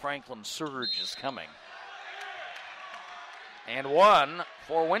that the Franklin surge is coming. And 1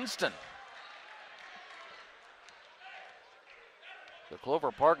 for Winston. The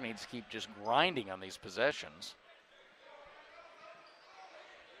Clover Park needs to keep just grinding on these possessions.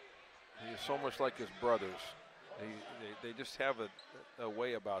 He's so much like his brothers. They just have a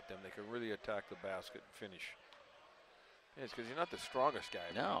way about them. They can really attack the basket and finish. Yeah, it's because he's not the strongest guy.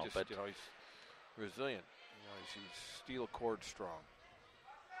 No, but but you know, he's resilient. You know, he's steel cord strong.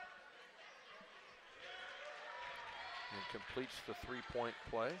 And completes the 3-point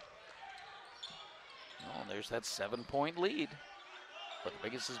play. Oh, there's that 7-point lead. But the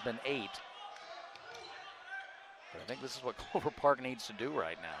biggest has been 8. But I think this is what Clover Park needs to do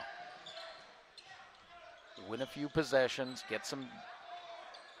right now. Win a few possessions, get some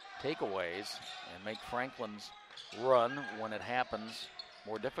takeaways, and make Franklin's run, when it happens,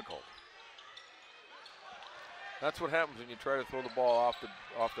 more difficult. That's what happens when you try to throw the ball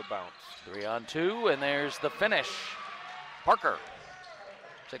off the bounce. 3 on 2, and there's the finish. Parker,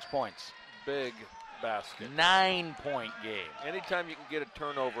 6 points. Big basket. 9-point game. Anytime you can get a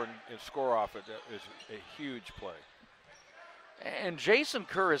turnover and score off it, that is a huge play. And Jason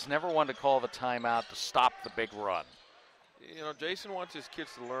Kerr has never wanted to call the timeout to stop the big run. You know, Jason wants his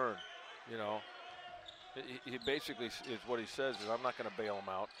kids to learn, you know. He basically is what he says is, I'm not going to bail them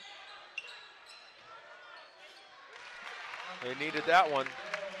out. They needed that one.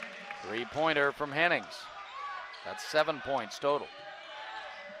 3-pointer from Hennings. That's 7 points total.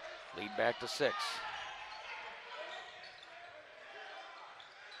 Lead back to 6.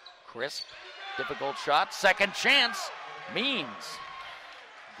 Crisp, difficult shot, second chance. Means.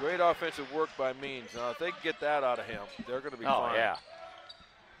 Great offensive work by Means. Now, if they can get that out of him, they're going to be fine. Oh, yeah.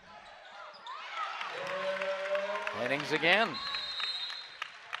 Hennings again.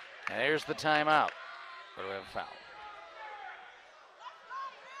 And there's the timeout. But we have a foul.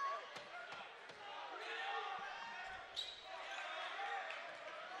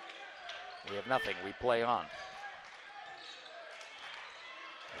 We have nothing. We play on.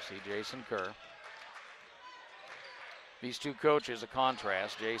 You see Jason Kerr. These two coaches, a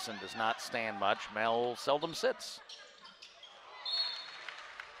contrast. Jason does not stand much. Mel seldom sits.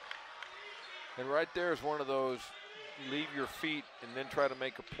 And right there is one of those, leave your feet and then try to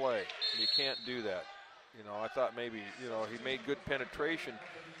make a play. You can't do that. You know, I thought maybe, you know, he made good penetration.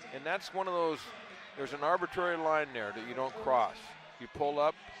 And that's one of those, there's an arbitrary line there that you don't cross. You pull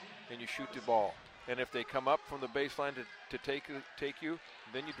up and you shoot the ball. and if they come up from the baseline to take you,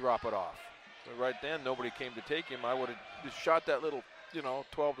 then you drop it off. But right then, nobody came to take him. I would have just shot that little,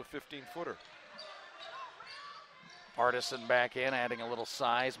 12 to 15 footer. Artisan back in, adding a little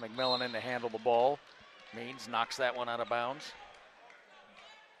size. McMillan in to handle the ball. Means knocks that one out of bounds.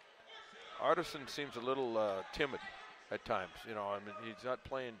 Artisan seems a little timid at times. He's not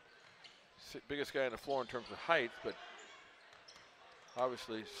playing biggest guy on the floor in terms of height, but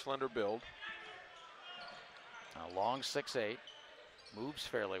obviously slender build. A long 6'8", moves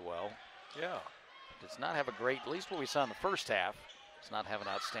fairly well. Yeah. Does not have a great, at least what we saw in the first half, does not have an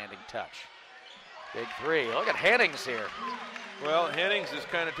outstanding touch. Big three. Look at Hennings here. Well, Hennings is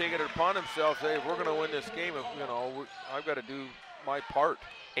kind of taking it upon himself. Hey, if we're going to win this game, I've got to do my part.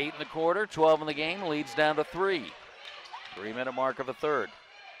 8 in the quarter, 12 in the game, leads down to 3. 3-minute mark of the third.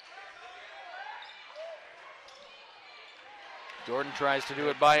 Jordan tries to do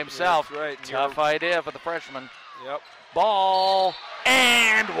it by himself. That's right. Tough idea for the freshman. Yep. Ball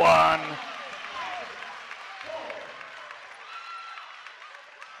and one.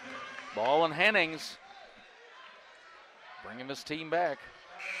 Ball and Hennings bringing his team back.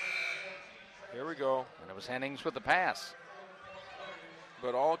 Here we go. And it was Hennings with the pass.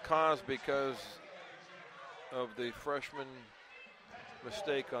 But all caused because of the freshman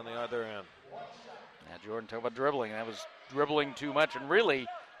mistake on the other end. Now Jordan talked about dribbling. That was dribbling too much and really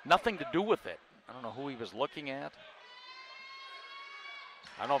nothing to do with it. I don't know who he was looking at.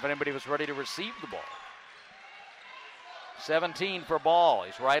 I don't know if anybody was ready to receive the ball. 17 for Ball.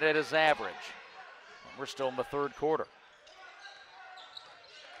 He's right at his average. And we're still in the third quarter.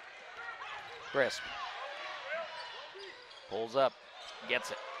 Crisp. Pulls up.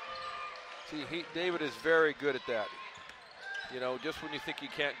 Gets it. See, David is very good at that. Just when you think you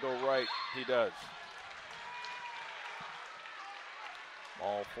can't go right, he does.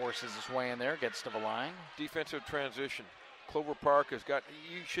 Ball forces his way in there, gets to the line. Defensive transition. Clover Park has got,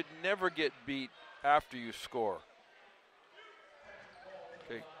 you should never get beat after you score.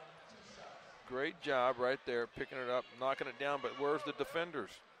 Okay. Great job right there, picking it up, knocking it down, but where's the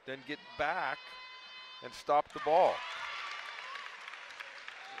defenders? Then get back and stop the ball.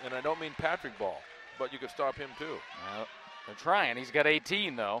 And I don't mean Patrick Ball, but you could stop him too. Well, they're trying. He's got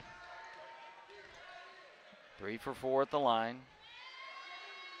 18 though. 3 for 4 at the line.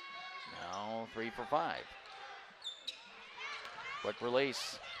 Now 3 for 5. Quick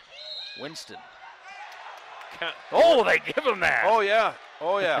release. Winston. Oh, they give him that. Oh, yeah.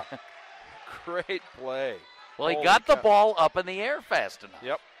 Oh, yeah. Great play. Well, he got the ball up in the air fast enough.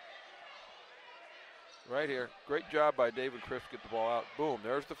 Yep. Right here. Great job by David Crisp to get the ball out. Boom.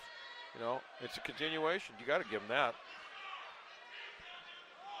 There's the, it's a continuation. You got to give him that.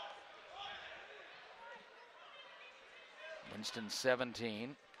 Winston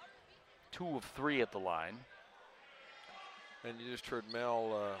 17. 2 of 3 at the line. And you just heard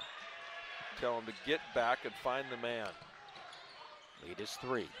Mel tell him to get back and find the man. Lead is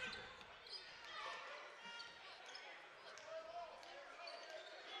 3.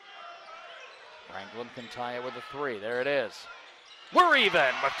 Franklin can tie it with a 3. There it is. We're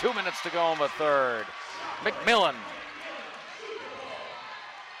even with 2 minutes to go in the third. McMillan.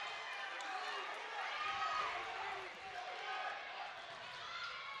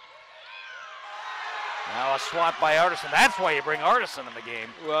 Now a swat by Artisan. That's why you bring Artisan in the game.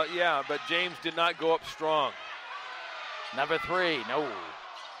 Well, yeah, but James did not go up strong. Number 3, no. Now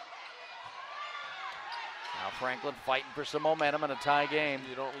Franklin fighting for some momentum in a tie game.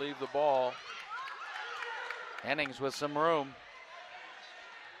 You don't leave the ball. Hennings with some room.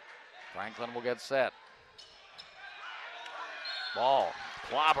 Franklin will get set. Ball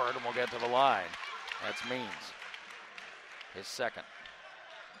clobbered and will get to the line. That's Means. His second.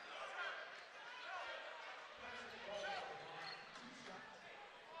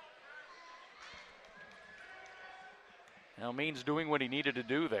 Now Means doing what he needed to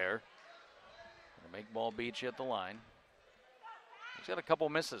do there. Make Ball beat you at the line. He's got a couple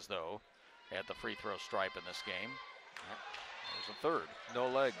misses though at the free throw stripe in this game. There's a third. No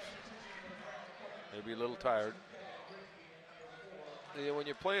legs. Maybe a little tired. Yeah, when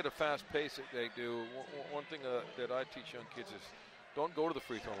you play at a fast pace, they do. One thing that I teach young kids is don't go to the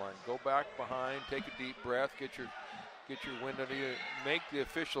free throw line. Go back behind, take a deep breath, get your wind under you. Make the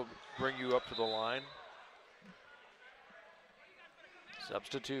official bring you up to the line.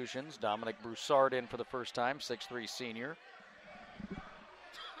 Substitutions. Dominic Broussard in for the first time, 6'3" senior.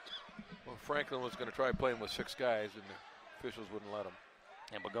 Well, Franklin was going to try playing with 6 guys, and the officials wouldn't let him.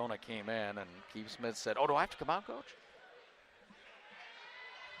 And Bagona came in, and Keith Smith said, "Oh, do I have to come out, Coach?"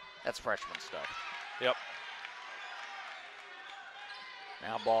 That's freshman stuff. Yep.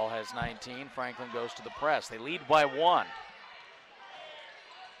 Now Ball has 19. Franklin goes to the press. They lead by 1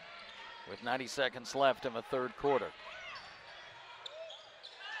 with 90 seconds left in the third quarter.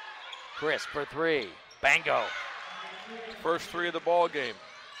 Crisp for 3. Bango. First 3 of the ball game.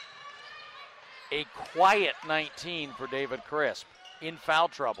 A quiet 19 for David Crisp. In foul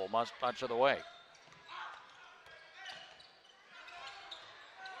trouble much of the way.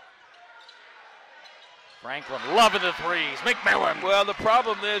 Franklin loving the threes. McMillan. Well, the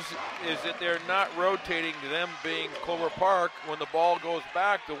problem is that they're not rotating to them being Clover Park. When the ball goes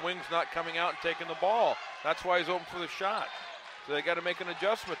back, the wing's not coming out and taking the ball. That's why he's open for the shot. So they got to make an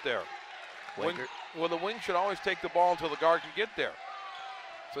adjustment there. Well, the wing should always take the ball until the guard can get there.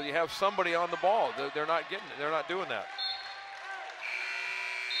 So you have somebody on the ball. They're not getting it. They're not doing that.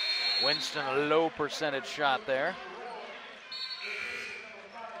 Winston, a low percentage shot there.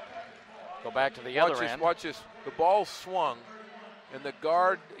 Go back to the other end. Watch this. The ball swung, and the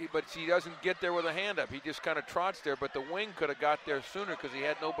guard, but he doesn't get there with a hand up. He just kind of trots there, but the wing could have got there sooner because he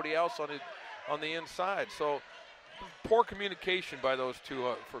had nobody else on the inside. So poor communication by those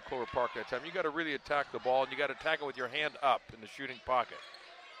two for Clover Park that time. You got to really attack the ball, and you got to attack it with your hand up in the shooting pocket.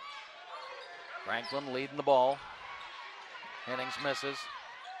 Franklin leading the ball. Hennings misses.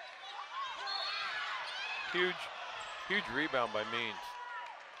 Huge rebound by Means.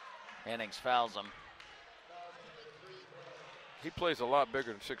 Hennings fouls him. He plays a lot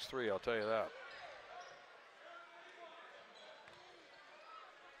bigger than 6'3", I'll tell you that.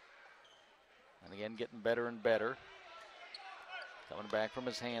 And again, getting better and better. Coming back from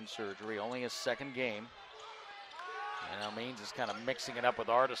his hand surgery, only his second game. And now Means is kind of mixing it up with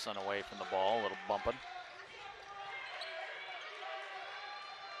Artisan away from the ball, a little bumping.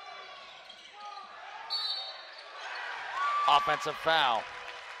 Offensive foul.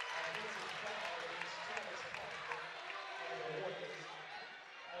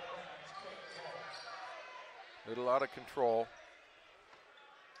 Little out of control.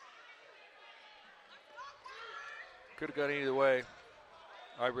 Could have gone either way,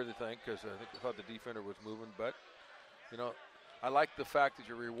 I really think, because I thought the defender was moving. But, you know, I like the fact that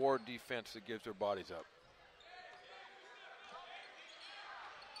you reward defense that gives their bodies up.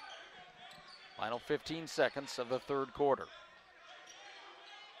 Final 15 seconds of the third quarter.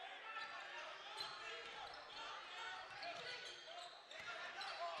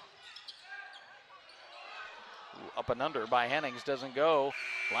 Up and under by Hennings, doesn't go.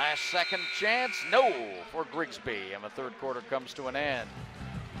 Last second chance, no, for Grigsby, and the third quarter comes to an end.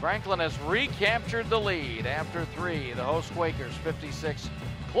 Franklin has recaptured the lead after 3. The host Quakers 56,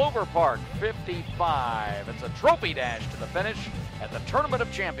 Clover Park 55. It's a trophy dash to the finish at the Tournament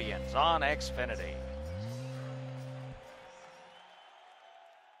of Champions on Xfinity.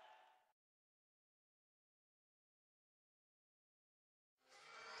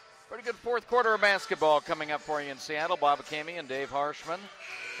 Pretty good fourth quarter of basketball coming up for you in Seattle. Bob Akemi and Dave Harshman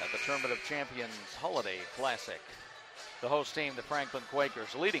at the Tournament of Champions Holiday Classic. The host team, the Franklin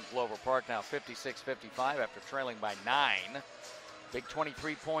Quakers, leading Clover Park now 56-55 after trailing by 9. Big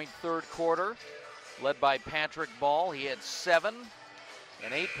 23-point third quarter, led by Patrick Ball. He had 7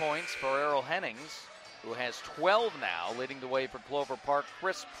 and 8 points for Errol Hennings, who has 12 now, leading the way for Clover Park.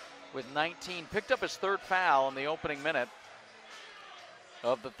 Crisp with 19, picked up his third foul in the opening minute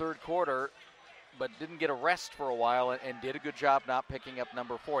of the third quarter, but didn't get a rest for a while and did a good job not picking up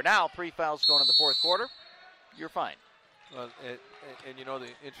number 4. Now 3 fouls going in the fourth quarter. You're fine. And you know, the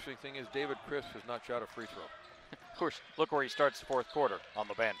interesting thing is David Crisp has not shot a free throw. Of course, look where he starts the fourth quarter, on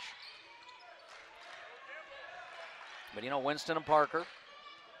the bench. But you know, Winston and Parker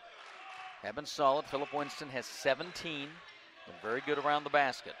have been solid. Philip Winston has 17, been very good around the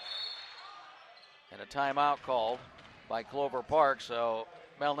basket. And a timeout called by Clover Park, so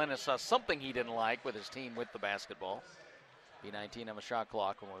Mel Nennis saw something he didn't like with his team with the basketball. B19 on the shot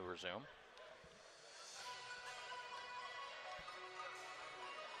clock when we resume.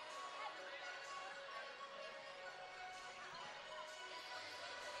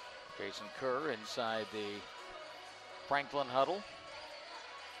 Jason Kerr inside the Franklin huddle.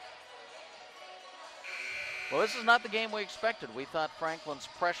 Well, this is not the game we expected. We thought Franklin's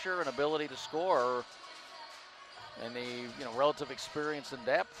pressure and ability to score and the relative experience and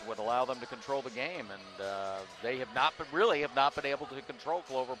depth would allow them to control the game, and they have not been able to control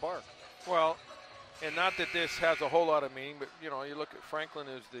Clover Park. Well, and not that this has a whole lot of meaning, but you look at Franklin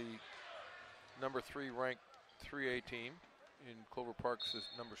as the number 3 ranked 3A team, and Clover Park's is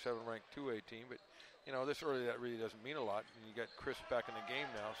number 7 ranked 2A team. But that really doesn't mean a lot. And you got Chris back in the game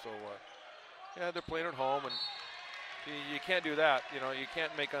now, so yeah, they're playing at home, and You can't do that. You know, you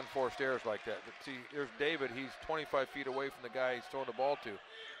can't make unforced errors like that. But see, there's David. He's 25 feet away from the guy he's throwing the ball to.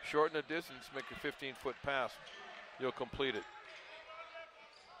 Shorten the distance, make a 15-foot pass. You'll complete it.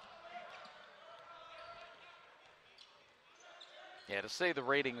 Yeah, to say the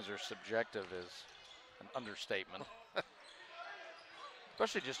ratings are subjective is an understatement.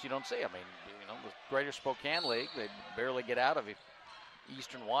 Especially just you don't see. I mean, you know, the Greater Spokane League, they barely get out of it.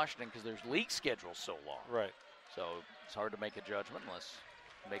 Eastern Washington because there's league schedules so long. Right. So it's hard to make a judgment unless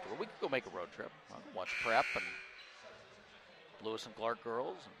we could go make a road trip, watch prep and Lewis and Clark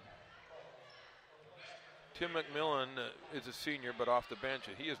girls. Tim McMillan is a senior, but off the bench.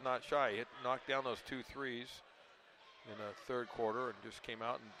 He is not shy. He knocked down those 2 threes in the third quarter and just came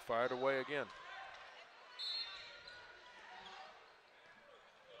out and fired away again.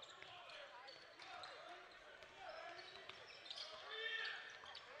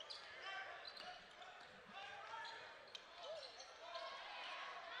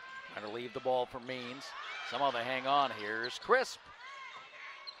 Trying to leave the ball for Means. Somehow they hang on. Here's Crisp.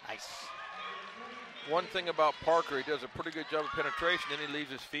 Nice. One thing about Parker, he does a pretty good job of penetration, then he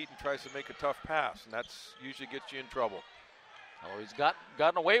leaves his feet and tries to make a tough pass, and that's usually gets you in trouble. Oh, he's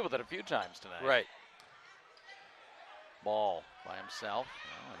gotten away with it a few times tonight. Right. Ball by himself.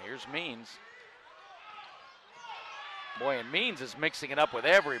 Oh, and here's Means. Boy, and Means is mixing it up with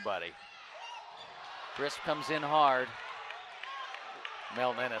everybody. Crisp comes in hard.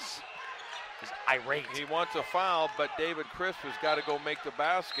 Mel Nennis is irate. He wants a foul, but David Crisp has got to go make the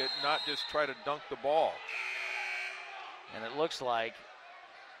basket, not just try to dunk the ball. And it looks like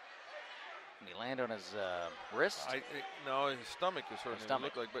he landed on his wrist. No, his stomach is hurting. It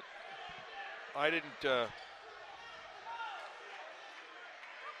looked like, but I didn't. I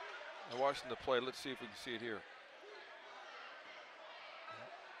watched the play. Let's see if we can see it here.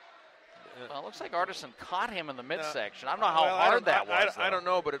 Well, it looks like Artisan caught him in the midsection. I don't know how hard that was. I don't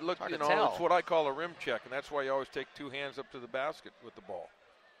know, but it looked, it's what I call a rim check, and that's why you always take 2 hands up to the basket with the ball.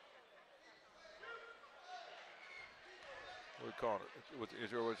 What do we call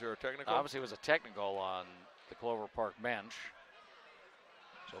it? Was there a technical? Obviously, it was a technical on the Clover Park bench.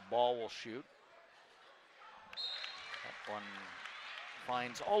 So ball will shoot. That one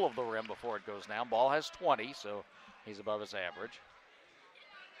finds all of the rim before it goes down. Ball has 20, so he's above his average.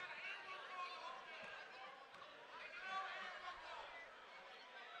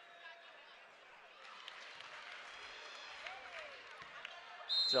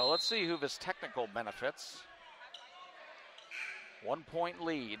 So let's see who this technical benefits. 1 point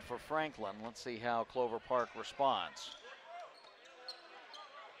lead for Franklin. Let's see how Clover Park responds.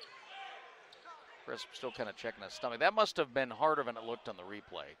 Crisp still kind of checking his stomach. That must have been harder than it looked on the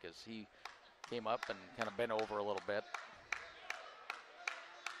replay because he came up and kind of bent over a little bit.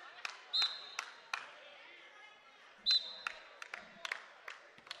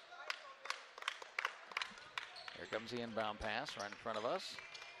 Here comes the inbound pass right in front of us.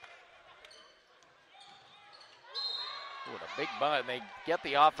 Ooh, a big bunt. They get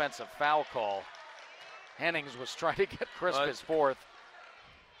the offensive foul call. Hennings was trying to get Crisp his 4th.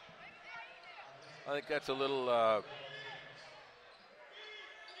 I think that's a little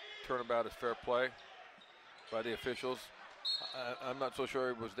turnabout is fair play by the officials. I'm not so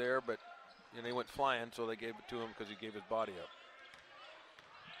sure he was there, but he went flying, so they gave it to him because he gave his body up.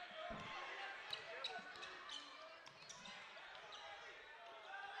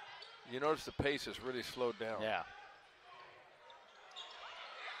 You notice the pace has really slowed down. Yeah.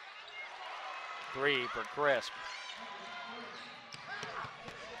 3 for Crisp.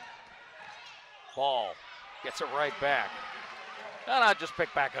 Ball gets it right back. No, just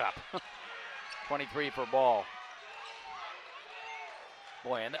pick back up. 23 for Ball.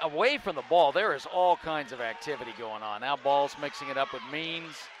 Boy, and away from the ball, there is all kinds of activity going on. Now Ball's mixing it up with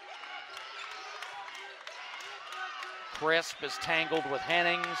Means. Crisp is tangled with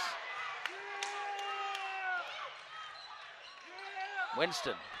Hennings.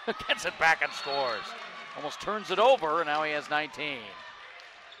 Winston gets it back and scores. Almost turns it over, and now he has 19.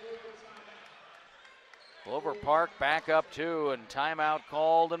 Clover Park back up 2, and timeout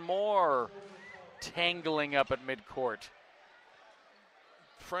called, and more tangling up at midcourt.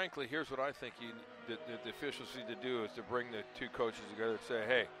 Frankly, here's what I think the officials need to do is to bring the 2 coaches together and say,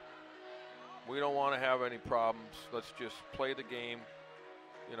 hey, we don't want to have any problems. Let's just play the game,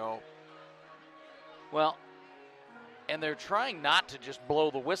 Well, and they're trying not to just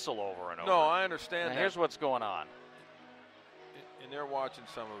blow the whistle over and over. No, I understand now, that. Here's what's going on. And they're watching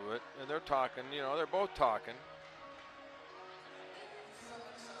some of it, and they're talking, they're both talking.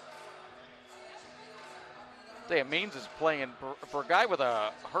 Means is playing, for a guy with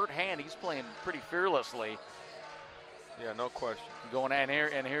a hurt hand, he's playing pretty fearlessly. Yeah, no question. Going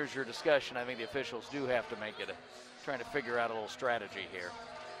and here's your discussion. I think the officials do have to make it trying to figure out a little strategy here.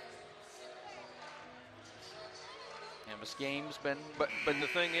 And this game's been. But the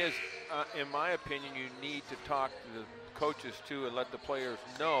thing is, in my opinion, you need to talk to the coaches too and let the players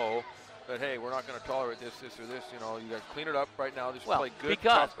know that, hey, we're not going to tolerate this or this. You know, you got to clean it up right now. Just play good.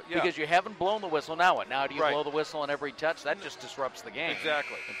 Because you haven't blown the whistle. Now what? Now do you Right. blow the whistle on every touch? That just disrupts the game.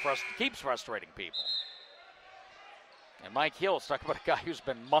 Exactly. And keeps frustrating people. And Mike Hill, let's talk about a guy who's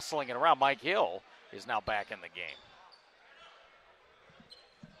been muscling it around. Mike Hill is now back in the game.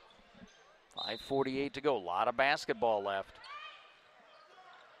 5:48 to go. A lot of basketball left.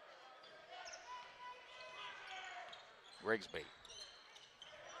 Grigsby.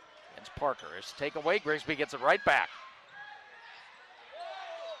 It's Parker. It's taken away. Grigsby gets it right back.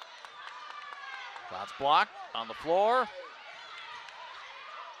 Shots blocked on the floor.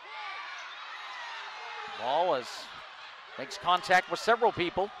 Ball makes contact with several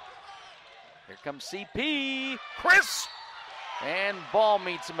people. Here comes CP. Chris! And Ball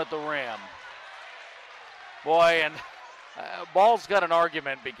meets him at the rim. Boy, and Ball's got an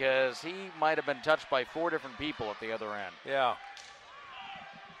argument because he might have been touched by 4 different people at the other end. Yeah.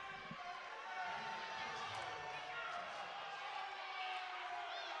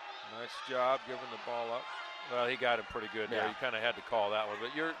 Nice job giving the ball up. Well, he got him pretty good there. Yeah. You kind of had to call that one,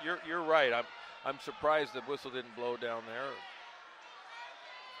 but you're right. I'm surprised the whistle didn't blow down there.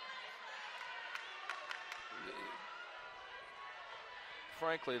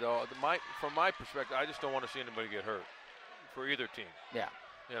 Frankly, though, from my perspective, I just don't want to see anybody get hurt for either team. Yeah.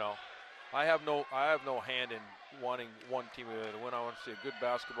 You know, I have no hand in wanting one team to win. I want to see a good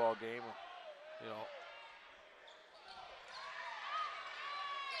basketball game. You know.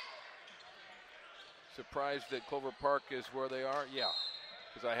 Surprised that Clover Park is where they are? Yeah,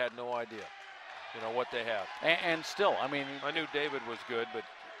 because I had no idea, you know, what they have. And still, I mean, I knew David was good, but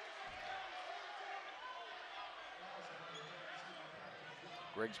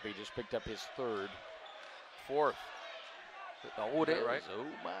Grigsby just picked up his 3rd. 4th. Oh, it is. Right? Oh,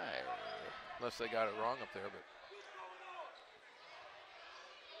 my. Unless they got it wrong up there, but.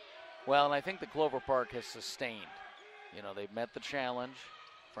 Well, and I think the Clover Park has sustained. You know, they've met the challenge.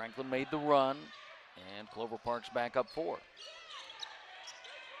 Franklin made the run, and Clover Park's back up 4.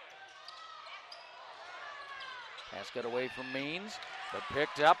 Pass got away from Means, but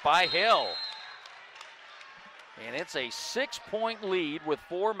picked up by Hill. And it's a 6-point lead with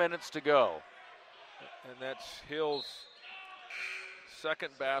 4 minutes to go. And that's Hill's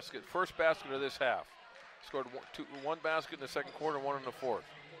second basket, first basket of this half. Scored one basket in the second quarter, 1 in the fourth.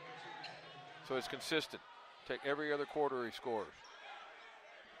 So it's consistent. Take every other quarter he scores.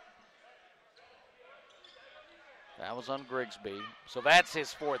 That was on Grigsby. So that's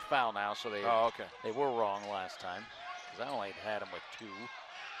his 4th foul now. So okay. They were wrong last time, because I only had him with 2.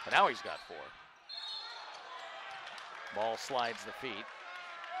 But now he's got 4. Ball slides the feet.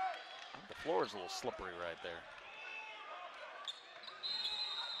 The floor is a little slippery right there.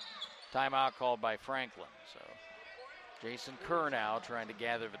 Timeout called by Franklin. So Jason Kerr now trying to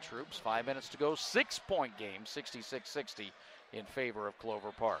gather the troops. 5 minutes to go. 6-point game, 66-60 in favor of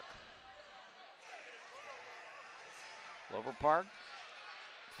Clover Park. Clover Park,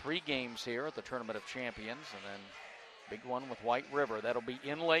 3 games here at the Tournament of Champions, and then big one with White River. That'll be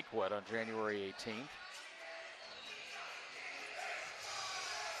in Lakewood on January 18th.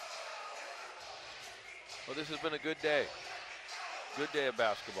 Well, this has been a good day. Good day of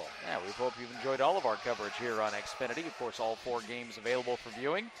basketball. Yeah, we hope you've enjoyed all of our coverage here on Xfinity. Of course, all 4 games available for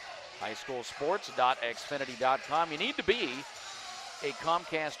viewing. highschoolsports.xfinity.com. You need to be a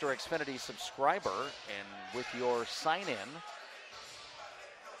Comcast or Xfinity subscriber, and with your sign-in,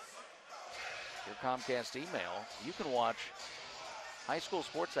 your Comcast email, you can watch high school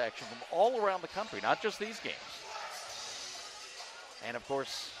sports action from all around the country, not just these games. And, of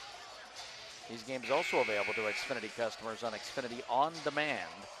course, these games also available to Xfinity customers on Xfinity On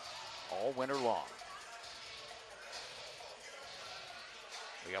Demand all winter long.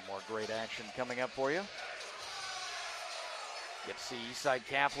 We got more great action coming up for you. Get to see Eastside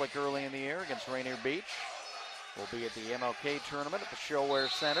Catholic early in the year against Rainier Beach. We'll be at the MLK tournament at the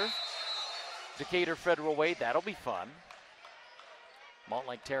Showware Center. Decatur Federal Weight, that'll be fun.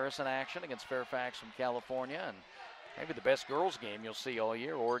 Montlake Terrace in action against Fairfax from California. And maybe the best girls game you'll see all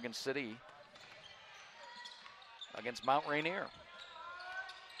year, Oregon City against Mount Rainier.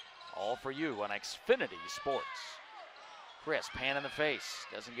 All for you on Xfinity Sports. Chris, pan in the face,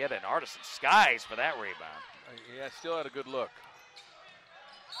 doesn't get it. Artisan skies for that rebound. Yeah, still had a good look.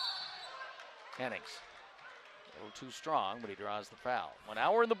 Hennings, a little too strong, but he draws the foul. Well,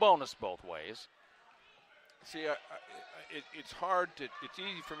 now we're in the bonus both ways. See, it's hard to. It's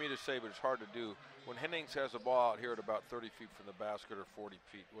easy for me to say, but it's hard to do. When Hennings has the ball out here at about 30 feet from the basket or 40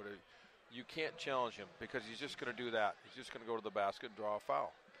 feet, you can't challenge him because he's just going to do that. He's just going to go to the basket and draw a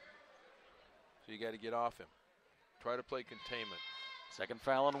foul. So you got to get off him. Try to play containment. Second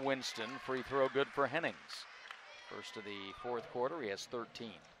foul on Winston. Free throw good for Hennings. First of the fourth quarter, he has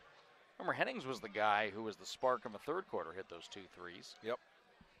 13. Remember, Hennings was the guy who was the spark in the third quarter, hit those 2 threes. Yep.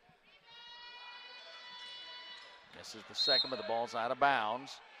 Misses the second, but the ball's out of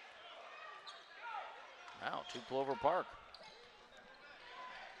bounds. Now, to Clover Park.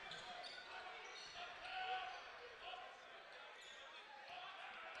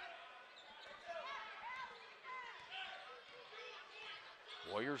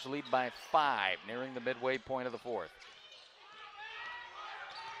 Warriors lead by 5, nearing the midway point of the fourth.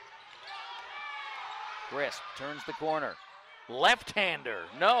 Crisp turns the corner. Left-hander.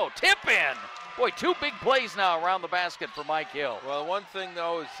 No, tip in. Boy, 2 big plays now around the basket for Mike Hill. Well, one thing,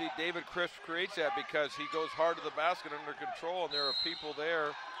 though, is see David Crisp creates that because he goes hard to the basket under control, and there are people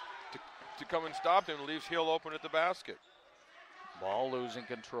there to come and stop him and leaves Hill open at the basket. Ball losing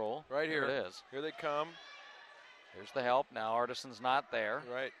control. Right here. There it is. Here they come. Here's the help. Now Artison's not there.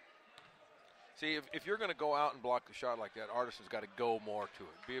 Right. See, if you're going to go out and block the shot like that, Artison's got to go more to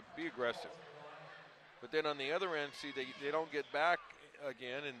it. Be aggressive. But then on the other end, see, they don't get back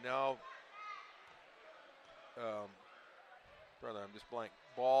again, and now, brother, I'm just blank.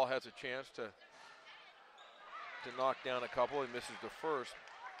 Ball has a chance to knock down a couple. He misses the first,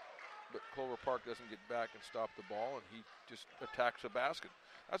 but Clover Park doesn't get back and stop the ball, and he just attacks the basket.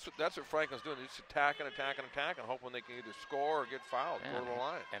 That's what Franklin's doing. He's just attacking, hoping they can either score or get fouled, go to the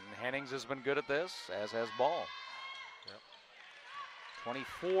line. And Hennings has been good at this, as has Ball. Yep.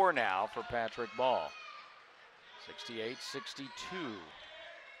 24 now for Patrick Ball. 68-62.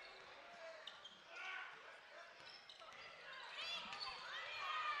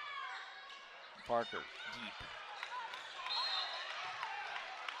 Parker deep.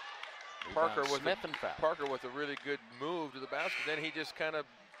 Parker with a really good move to the basket. Then he just kind of,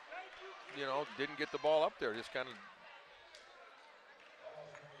 didn't get the ball up there. Just kind of.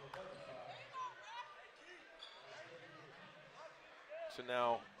 So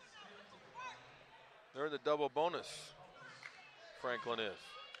now they're in the double bonus. Franklin is.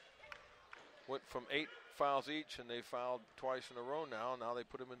 Went from 8 fouls each, and they fouled twice in a row now. Now they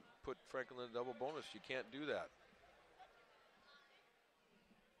put Franklin in the double bonus. You can't do that.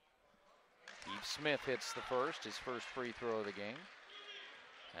 Steve Smith hits the first, his first free throw of the game.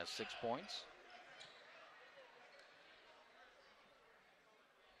 Has 6 points.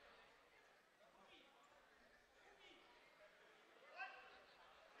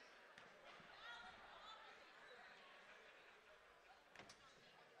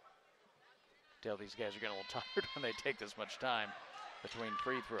 Tell these guys are getting a little tired when they take this much time between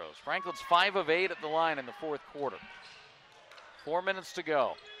free throws. Franklin's 5 of 8 at the line in the fourth quarter. 4 minutes to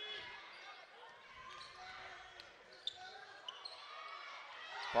go.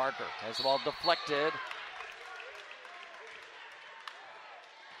 Parker has the ball deflected.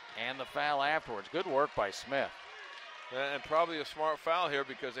 And the foul afterwards. Good work by Smith. And probably a smart foul here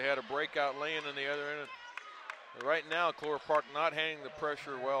because they had a breakout lane on the other end. Right now, Clover Park not handling the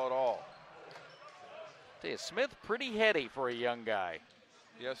pressure well at all. Smith pretty heady for a young guy.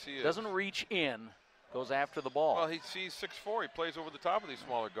 Yes, he is. Doesn't reach in, goes after the ball. Well, he's 6'4". He plays over the top of these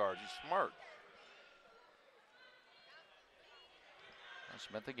smaller guards. He's smart.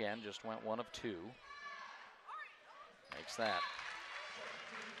 Smith again just went 1 of 2. Makes that.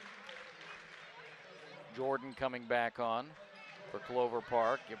 Jordan coming back on for Clover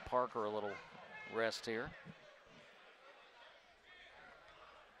Park. Give Parker a little rest here.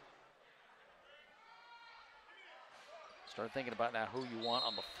 Start thinking about now who you want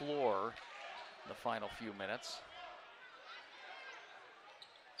on the floor in the final few minutes.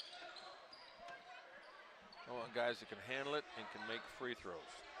 I want guys that can handle it and can make free throws.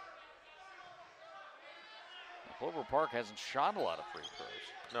 Clover Park hasn't shot a lot of free throws.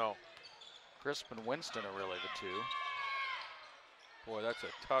 No. Crisp and Winston are really the two. Boy, that's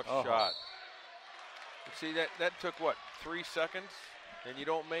a tough shot. See, that took, 3 seconds? And you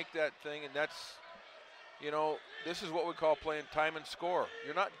don't make that thing, and that's, this is what we call playing time and score.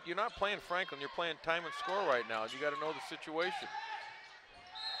 You're not playing Franklin, you're playing time and score right now. You got to know the situation.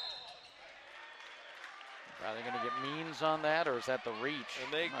 Are they going to get Means on that, or is that the reach?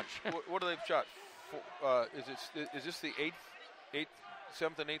 And what do they shot? Is this the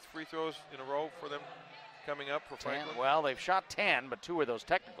 7th and 8th free throws in a row for them coming up for 10. Franklin? Well, they've shot 10, but 2 of those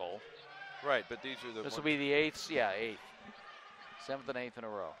technical. Right, but these are the. This will be the 8th, 8th. 7th and 8th in a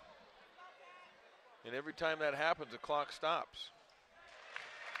row. And every time that happens, the clock stops.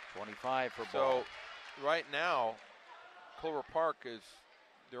 25 for Ball. So right now, Clover Park is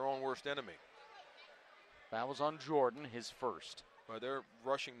their own worst enemy. That was on Jordan, his first. They're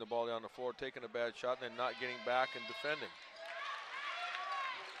rushing the ball down the floor, taking a bad shot, and then not getting back and defending.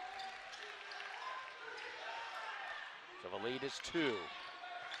 So the lead is 2.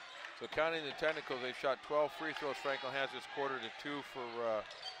 So counting the technicals, they've shot 12 free throws. Franklin has this quarter to 2 for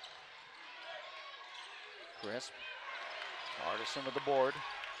Crisp. Artisan with the board.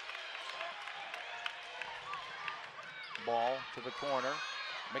 Ball to the corner.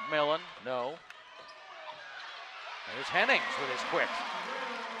 McMillan, no. There's Hennings with his quick.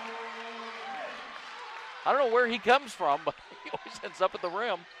 I don't know where he comes from, but he always ends up at the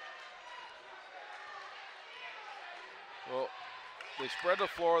rim. Well, they spread the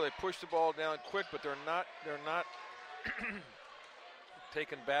floor, they push the ball down quick, but they're not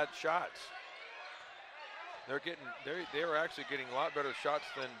taking bad shots. They're actually getting a lot better shots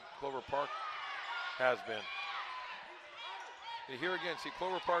than Clover Park has been. Here again, see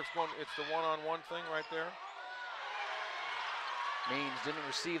Clover Park's going, it's the one-on-one thing right there. Means didn't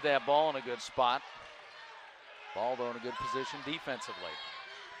receive that ball in a good spot. Ball though in a good position defensively.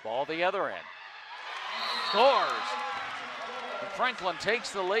 Ball the other end. Scores! And Franklin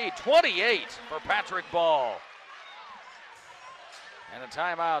takes the lead, 28 for Patrick Ball. And a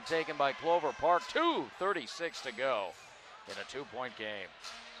timeout taken by Clover Park, 2:36 to go in a 2-point game.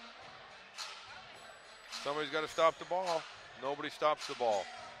 Somebody's got to stop the ball. Nobody stops the ball.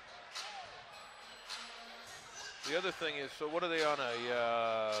 The other thing is, so what are they on,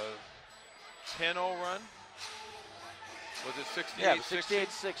 a 10-0 run? Was it 68-60? Yeah,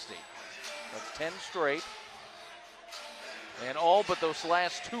 68-60. That's 10 straight. And all but those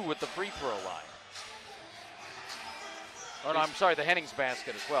last 2 with the free throw line. Oh, no, I'm sorry, the Hennings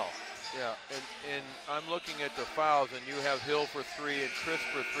basket as well. Yeah, and I'm looking at the fouls, and you have Hill for 3 and Chris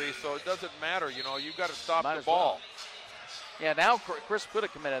for 3, so it doesn't matter, you know, you've got to stop the ball. Well. Yeah, now Chris could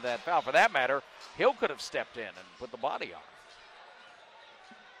have committed that foul. For that matter, Hill could have stepped in and put the body on.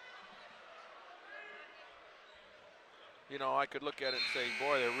 You know, I could look at it and say,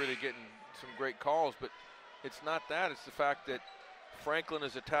 boy, they're really getting some great calls, but it's not that. It's the fact that Franklin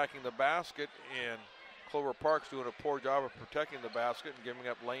is attacking the basket and Clover Park's doing a poor job of protecting the basket and giving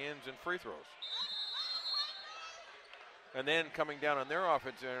up lay-ins and free throws. And then coming down on their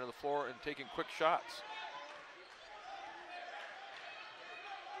offensive end of the floor and taking quick shots.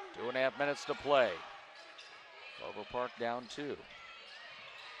 2.5 minutes to play. Clover Park down 2.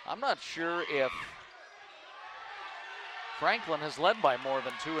 I'm not sure if Franklin has led by more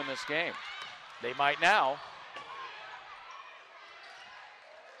than 2 in this game. They might now.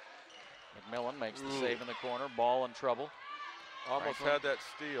 McMillan makes the save in the corner. Ball in trouble. Almost had that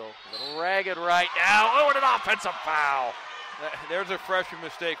steal. Little ragged right now. Oh, and an offensive foul. There's a freshman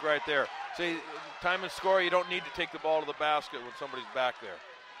mistake right there. See, time and score, you don't need to take the ball to the basket when somebody's back there.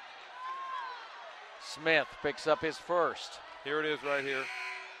 Smith picks up his first. Here it is right here.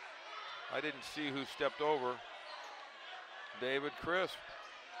 I didn't see who stepped over. David Crisp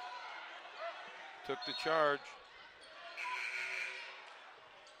took the charge.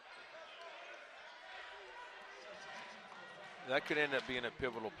 That could end up being a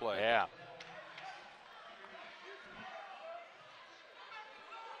pivotal play. Yeah.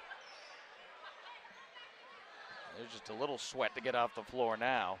 There's just a little sweat to get off the floor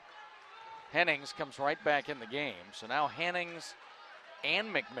now. Hennings comes right back in the game. So now Hennings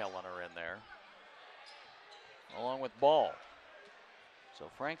and McMillan are in there, along with Ball. So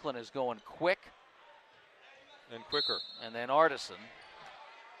Franklin is going quick. And quicker. And then Artisan.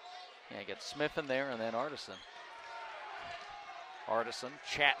 Yeah, get Smith in there and then Artisan. Artisan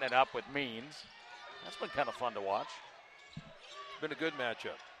chatting it up with Means. That's been kind of fun to watch. It's been a good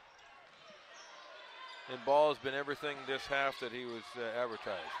matchup. And Ball has been everything this half that he was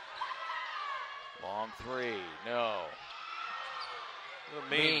advertised. Long 3, no.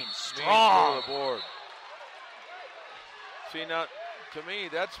 Means strong. Means the board. See, now, to me,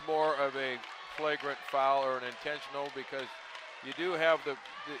 that's more of a flagrant foul or an intentional, because you do have the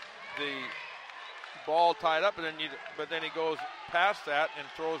ball tied up, and then but then he goes past that and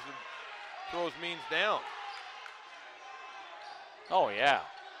throws Means down. Oh yeah.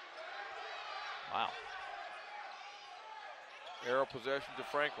 Wow. Arrow possession to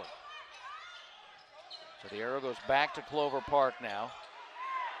Franklin. So the arrow goes back to Clover Park now.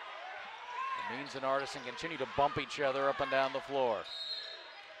 And Means and Artisan continue to bump each other up and down the floor.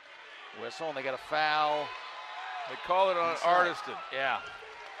 Whistle, and they got a foul. They call it on Artisan. Yeah.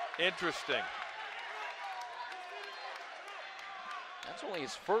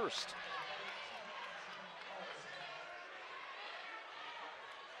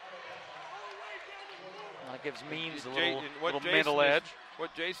 That gives Means a Jason, little mental edge.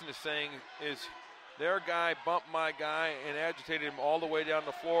 What Jason is saying is their guy bumped my guy and agitated him all the way down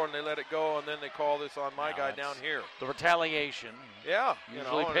the floor, and they let it go, and then they call this on my guy down here. The retaliation. Yeah.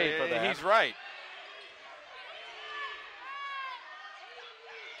 Usually pay for that. He's right.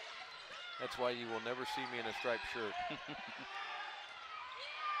 That's why you will never see me in a striped shirt.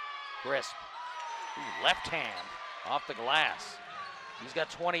 Crisp. Ooh, left hand off the glass. He's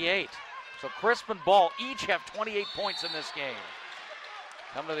got 28. So Crisp and Ball each have 28 points in this game.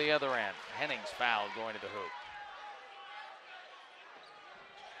 Come to the other end. Hennings fouled going to the hoop.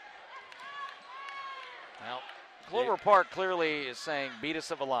 Well, Clover Park clearly is saying, beat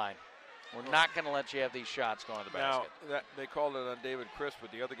us of a line. We're not going to let you have these shots going to the basket. Now, they called it on David Crisp,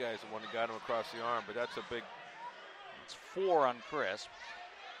 but the other guy's the one that got him across the arm, but that's a big... It's 4 on Crisp.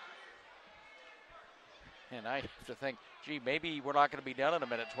 And I have to think, gee, maybe we're not going to be done in a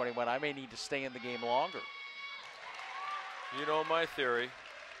minute 21. I may need to stay in the game longer. You know my theory.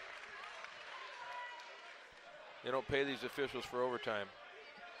 They don't pay these officials for overtime.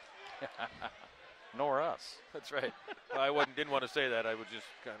 Nor us. That's right. I didn't want to say that. I would just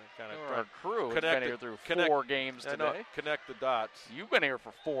kind of. Our crew has been here through 4 games today. Know, connect the dots. You've been here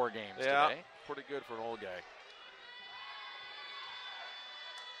for 4 games today. Pretty good for an old guy.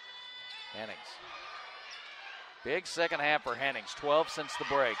 Hennings. Big second half for Hennings. 12 since the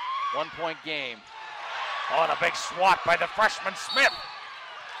break. 1-point game. Oh, and a big swat by the freshman Smith.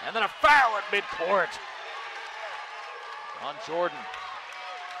 And then a foul at midcourt on Jordan.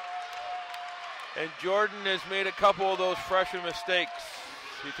 And Jordan has made a couple of those freshman mistakes.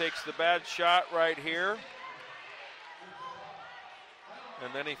 He takes the bad shot right here.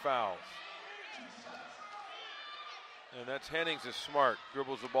 And then he fouls. And that's Hennings is smart.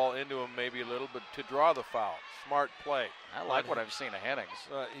 Dribbles the ball into him maybe a little, but to draw the foul. Smart play. I like what I've seen of Hennings.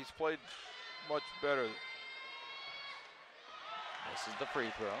 He's played much better. This is the free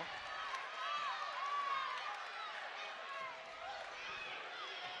throw.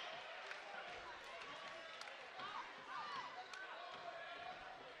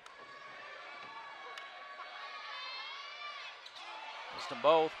 Missed them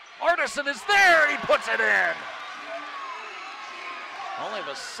both. Artisan is there, and he puts it in. Only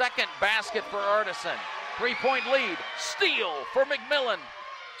the second basket for Artisan. 3-point lead. Steal for McMillan.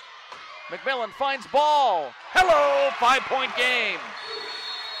 McMillan finds Ball. Hello, 5-point game.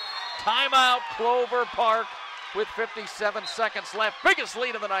 Timeout, Clover Park with 57 seconds left. Biggest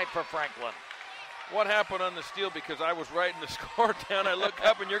lead of the night for Franklin. What happened on the steal? Because I was writing the score down. I look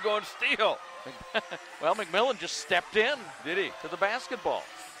up and you're going steal. Well, McMillan just stepped in. Did he? To the basketball.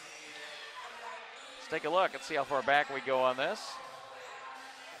 Let's take a look and see how far back we go on this.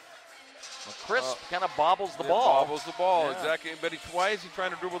 Well, Crisp kind of bobbles the ball. Bobbles the ball, exactly. But why is he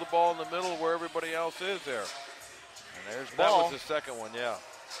trying to dribble the ball in the middle where everybody else is there? And there's Ball. That was the second one, yeah.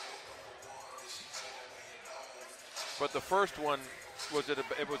 But the first one,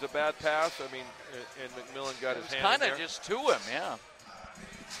 it was a bad pass? I mean, and McMillan got his hand in there? Kind of just to him, yeah.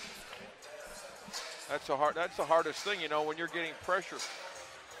 That's the hardest thing, you know, when you're getting pressure.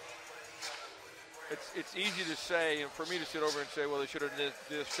 It's easy to say, and for me to sit over and say, well, they should have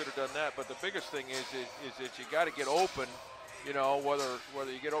this, should have done that. But the biggest thing is that you got to get open, you know, whether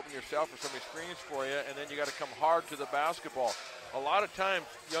you get open yourself or somebody screens for you, and then you got to come hard to the basketball. A lot of times,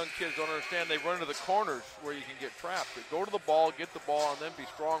 young kids don't understand. They run into the corners where you can get trapped. But go to the ball, get the ball, and then be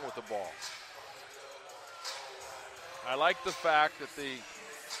strong with the ball. I like the fact that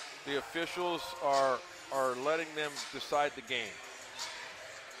the officials are letting them decide the game.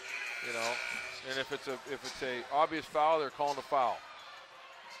 You know. And if it's a obvious foul, they're calling a foul.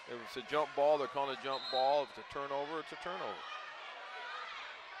 If it's a jump ball, they're calling a jump ball. If it's a turnover, it's a turnover.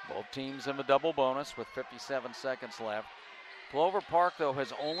 Both teams in the double bonus with 57 seconds left. Clover Park, though,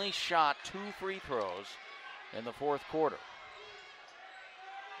 has only shot 2 free throws in the fourth quarter.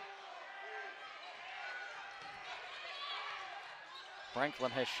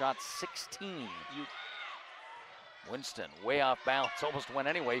 Franklin has shot 16. Winston way off balance, almost went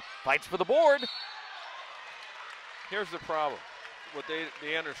anyway, fights for the board. Here's the problem. What they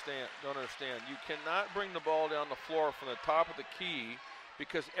don't understand. You cannot bring the ball down the floor from the top of the key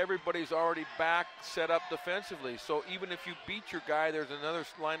because everybody's already back set up defensively. So even if you beat your guy, there's another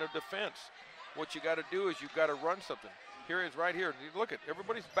line of defense. What you got to do is you've got to run something. Here it is right here. Look at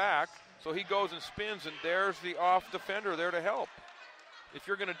everybody's back, so he goes and spins, and there's the off defender there to help. If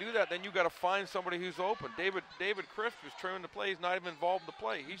you're going to do that, then you've got to find somebody who's open. David Crisp is trying to play. He's not even involved in the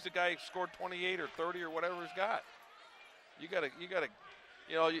play. He's the guy who scored 28 or 30 or whatever he's got. You got to,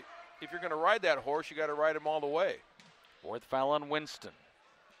 you know, if you're going to ride that horse, you got to ride him all the way. Fourth foul on Winston.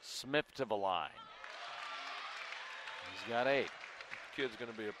 Smith to the line. He's got 8. Kid's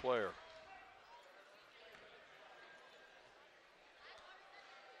going to be a player.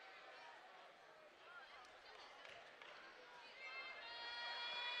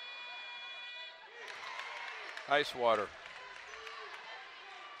 Ice water.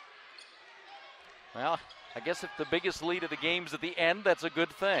 Well, I guess if the biggest lead of the game's at the end, that's a good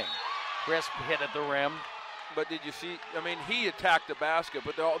thing. Crisp hit at the rim. But did you see? I mean, he attacked the basket,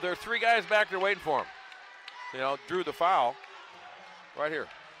 but there are 3 guys back there waiting for him. You know, drew the foul right here.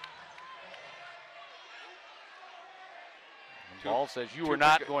 The ball says you were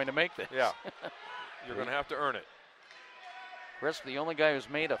not going to make this. Yeah, you're going to have to earn it. Crisp, the only guy who's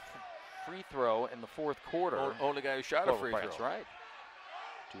made a free throw in the fourth quarter. Only guy who shot a free throw. That's right.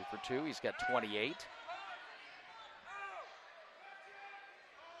 2 for 2. He's got 28.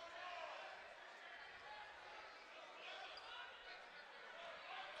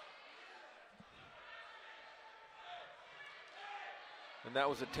 And that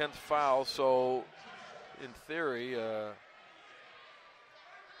was a 10th foul, so in theory,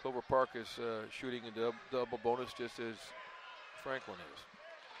 Clover Park is shooting a double bonus just as Franklin is.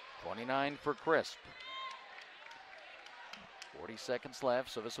 29 for Crisp. 40 seconds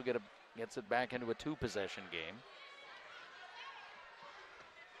left, so this will gets it back into a 2-possession game.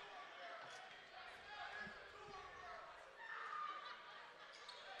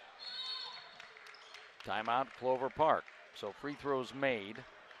 Timeout, Clover Park. So free throws made.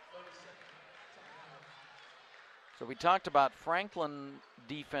 So we talked about Franklin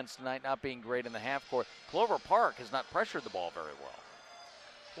defense tonight not being great in the half court. Clover Park has not pressured the ball very well.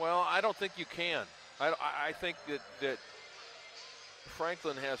 Well, I don't think you can. I think that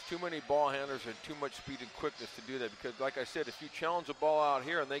Franklin has too many ball handlers and too much speed and quickness to do that, because like I said, if you challenge the ball out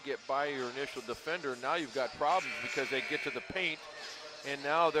here and they get by your initial defender, now you've got problems because they get to the paint. And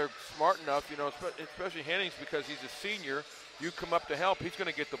now they're smart enough, you know, especially Hennings, because he's a senior. You come up to help, he's going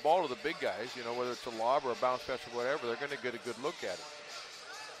to get the ball to the big guys, you know, whether it's a lob or a bounce pass or whatever. They're going to get a good look at it.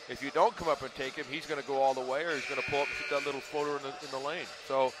 If you don't come up and take him, he's going to go all the way, or he's going to pull up and shoot that little floater in the lane.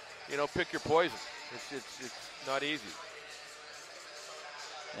 So, you know, pick your poison. It's not easy.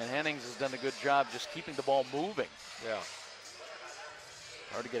 And Hennings has done a good job just keeping the ball moving. Yeah.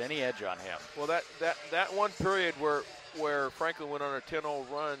 Hard to get any edge on him. Well, that one period where Franklin went on a 10-0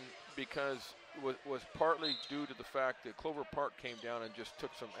 run because was partly due to the fact that Clover Park came down and just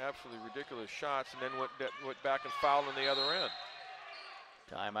took some absolutely ridiculous shots and then went back and fouled on the other end.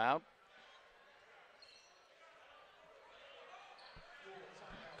 Timeout.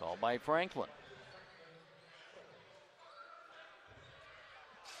 Called by Franklin.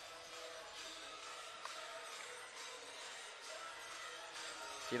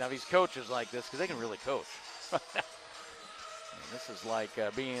 You know, these coaches like this, because they can really coach. This is like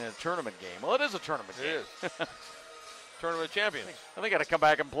being in a tournament game. Well, it is a tournament game. It is. Tournament champions. And they got to come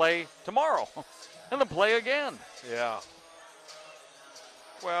back and play tomorrow and then play again. Yeah.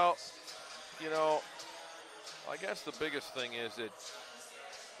 Well, you know, I guess the biggest thing is that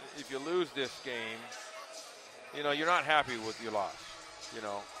if you lose this game, you know, you're not happy with your loss, you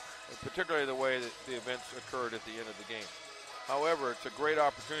know, particularly the way that the events occurred at the end of the game. However, it's a great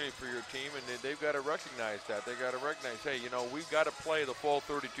opportunity for your team, and they've got to recognize that. They've got to recognize, hey, you know, we've got to play the full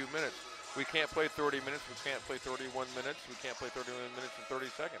 32 minutes. We can't play 30 minutes. We can't play 31 minutes. We can't play 31 minutes and 30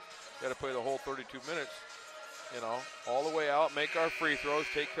 seconds. We've got to play the whole 32 minutes, you know, all the way out, make our free throws,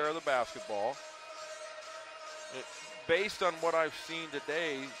 take care of the basketball. Based on what I've seen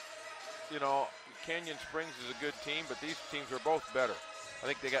today, you know, Canyon Springs is a good team, but these teams are both better.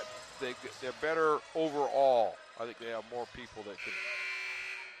 I think they're better overall. I think they have more people that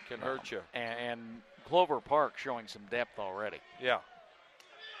can hurt you. And Clover Park showing some depth already. Yeah.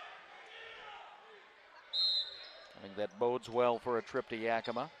 I think that bodes well for a trip to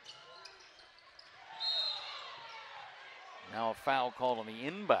Yakima. Now a foul called on the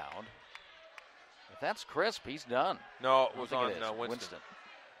inbound. If that's Crisp, he's done. No, it was on Winston. Winston.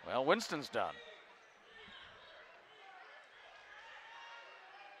 Well, Winston's done.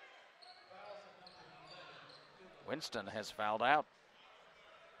 Winston has fouled out.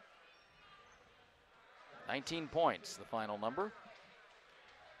 19 points, the final number.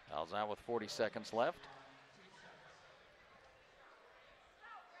 Fouls out with 40 seconds left.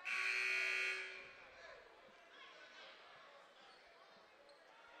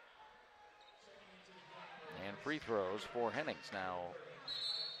 And free throws for Hennings now.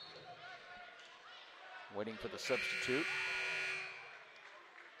 Waiting for the substitute.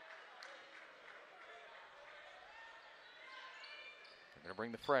 They're going to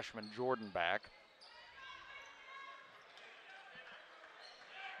bring the freshman Jordan back.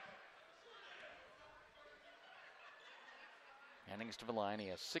 Hennings to the line. He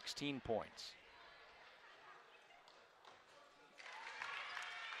has 16 points.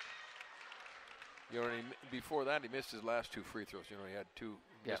 You know, before that, he missed his last 2 free throws. You know, he had 2,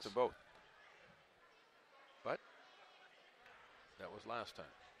 missed them both. But that was last time.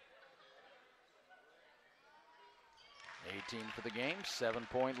 18 for the game,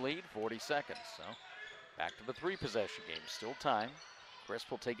 7-point lead, 40 seconds. So back to the 3-possession game. Still time. Crisp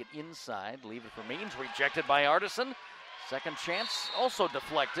will take it inside, leave it for Means, rejected by Artisan. Second chance, also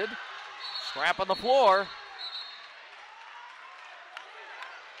deflected. Scrap on the floor.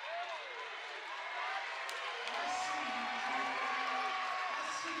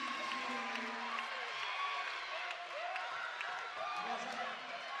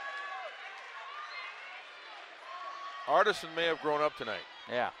 Artisan may have grown up tonight.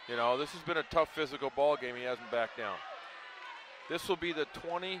 Yeah. You know, this has been a tough physical ball game. He hasn't backed down. This will be the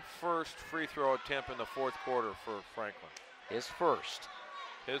 21st free throw attempt in the 4th quarter for Franklin. His first.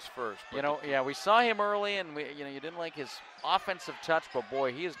 His first. You know, yeah, we saw him early, and you didn't like his offensive touch, but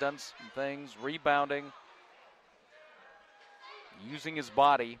boy, he has done some things, rebounding, using his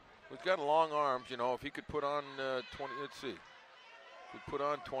body. He's got long arms. You know, if he could put on 20, let's see. Could put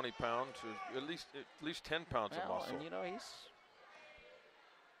on 20 pounds, or at least 10 pounds of muscle. And you know, he's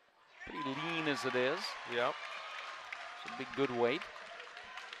pretty lean as it is. Yep. It's a big good weight.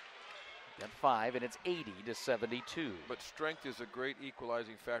 Got 5, and it's 80-72. But strength is a great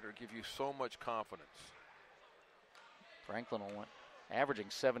equalizing factor to give you so much confidence. Franklin averaging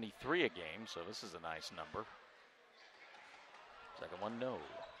 73 a game, so this is a nice number. Second one, no.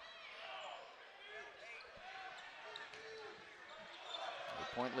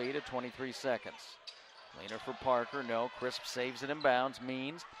 8-point lead at 23 seconds. Laner for Parker, no. Crisp saves it inbounds.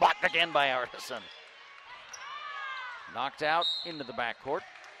 Means blocked again by Artisan. Knocked out into the backcourt.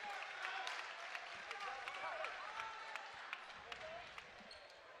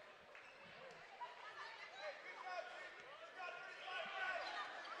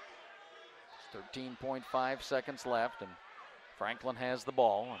 It's 13.5 seconds left, and Franklin has the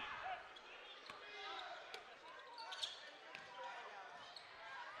ball.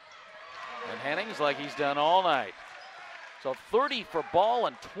 And Hennings, like he's done all night. So 30 for Ball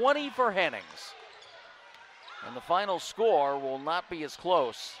and 20 for Hennings. And the final score will not be as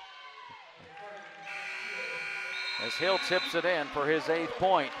close as Hill tips it in for his 8th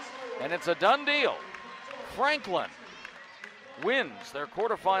point. And it's a done deal. Franklin wins their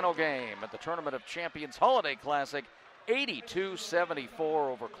quarterfinal game at the Tournament of Champions Holiday Classic, 82-74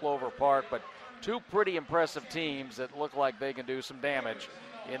 over Clover Park. But 2 pretty impressive teams that look like they can do some damage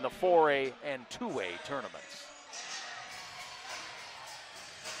in the 4A and 2A tournaments.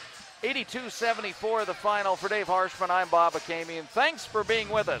 82-74 the final. For Dave Harshman, I'm Bob Akamian. Thanks for being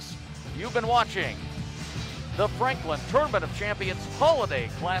with us. You've been watching the Franklin Tournament of Champions Holiday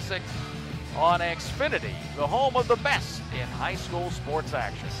Classic on Xfinity, the home of the best in high school sports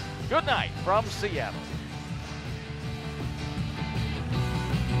action. Good night from Seattle.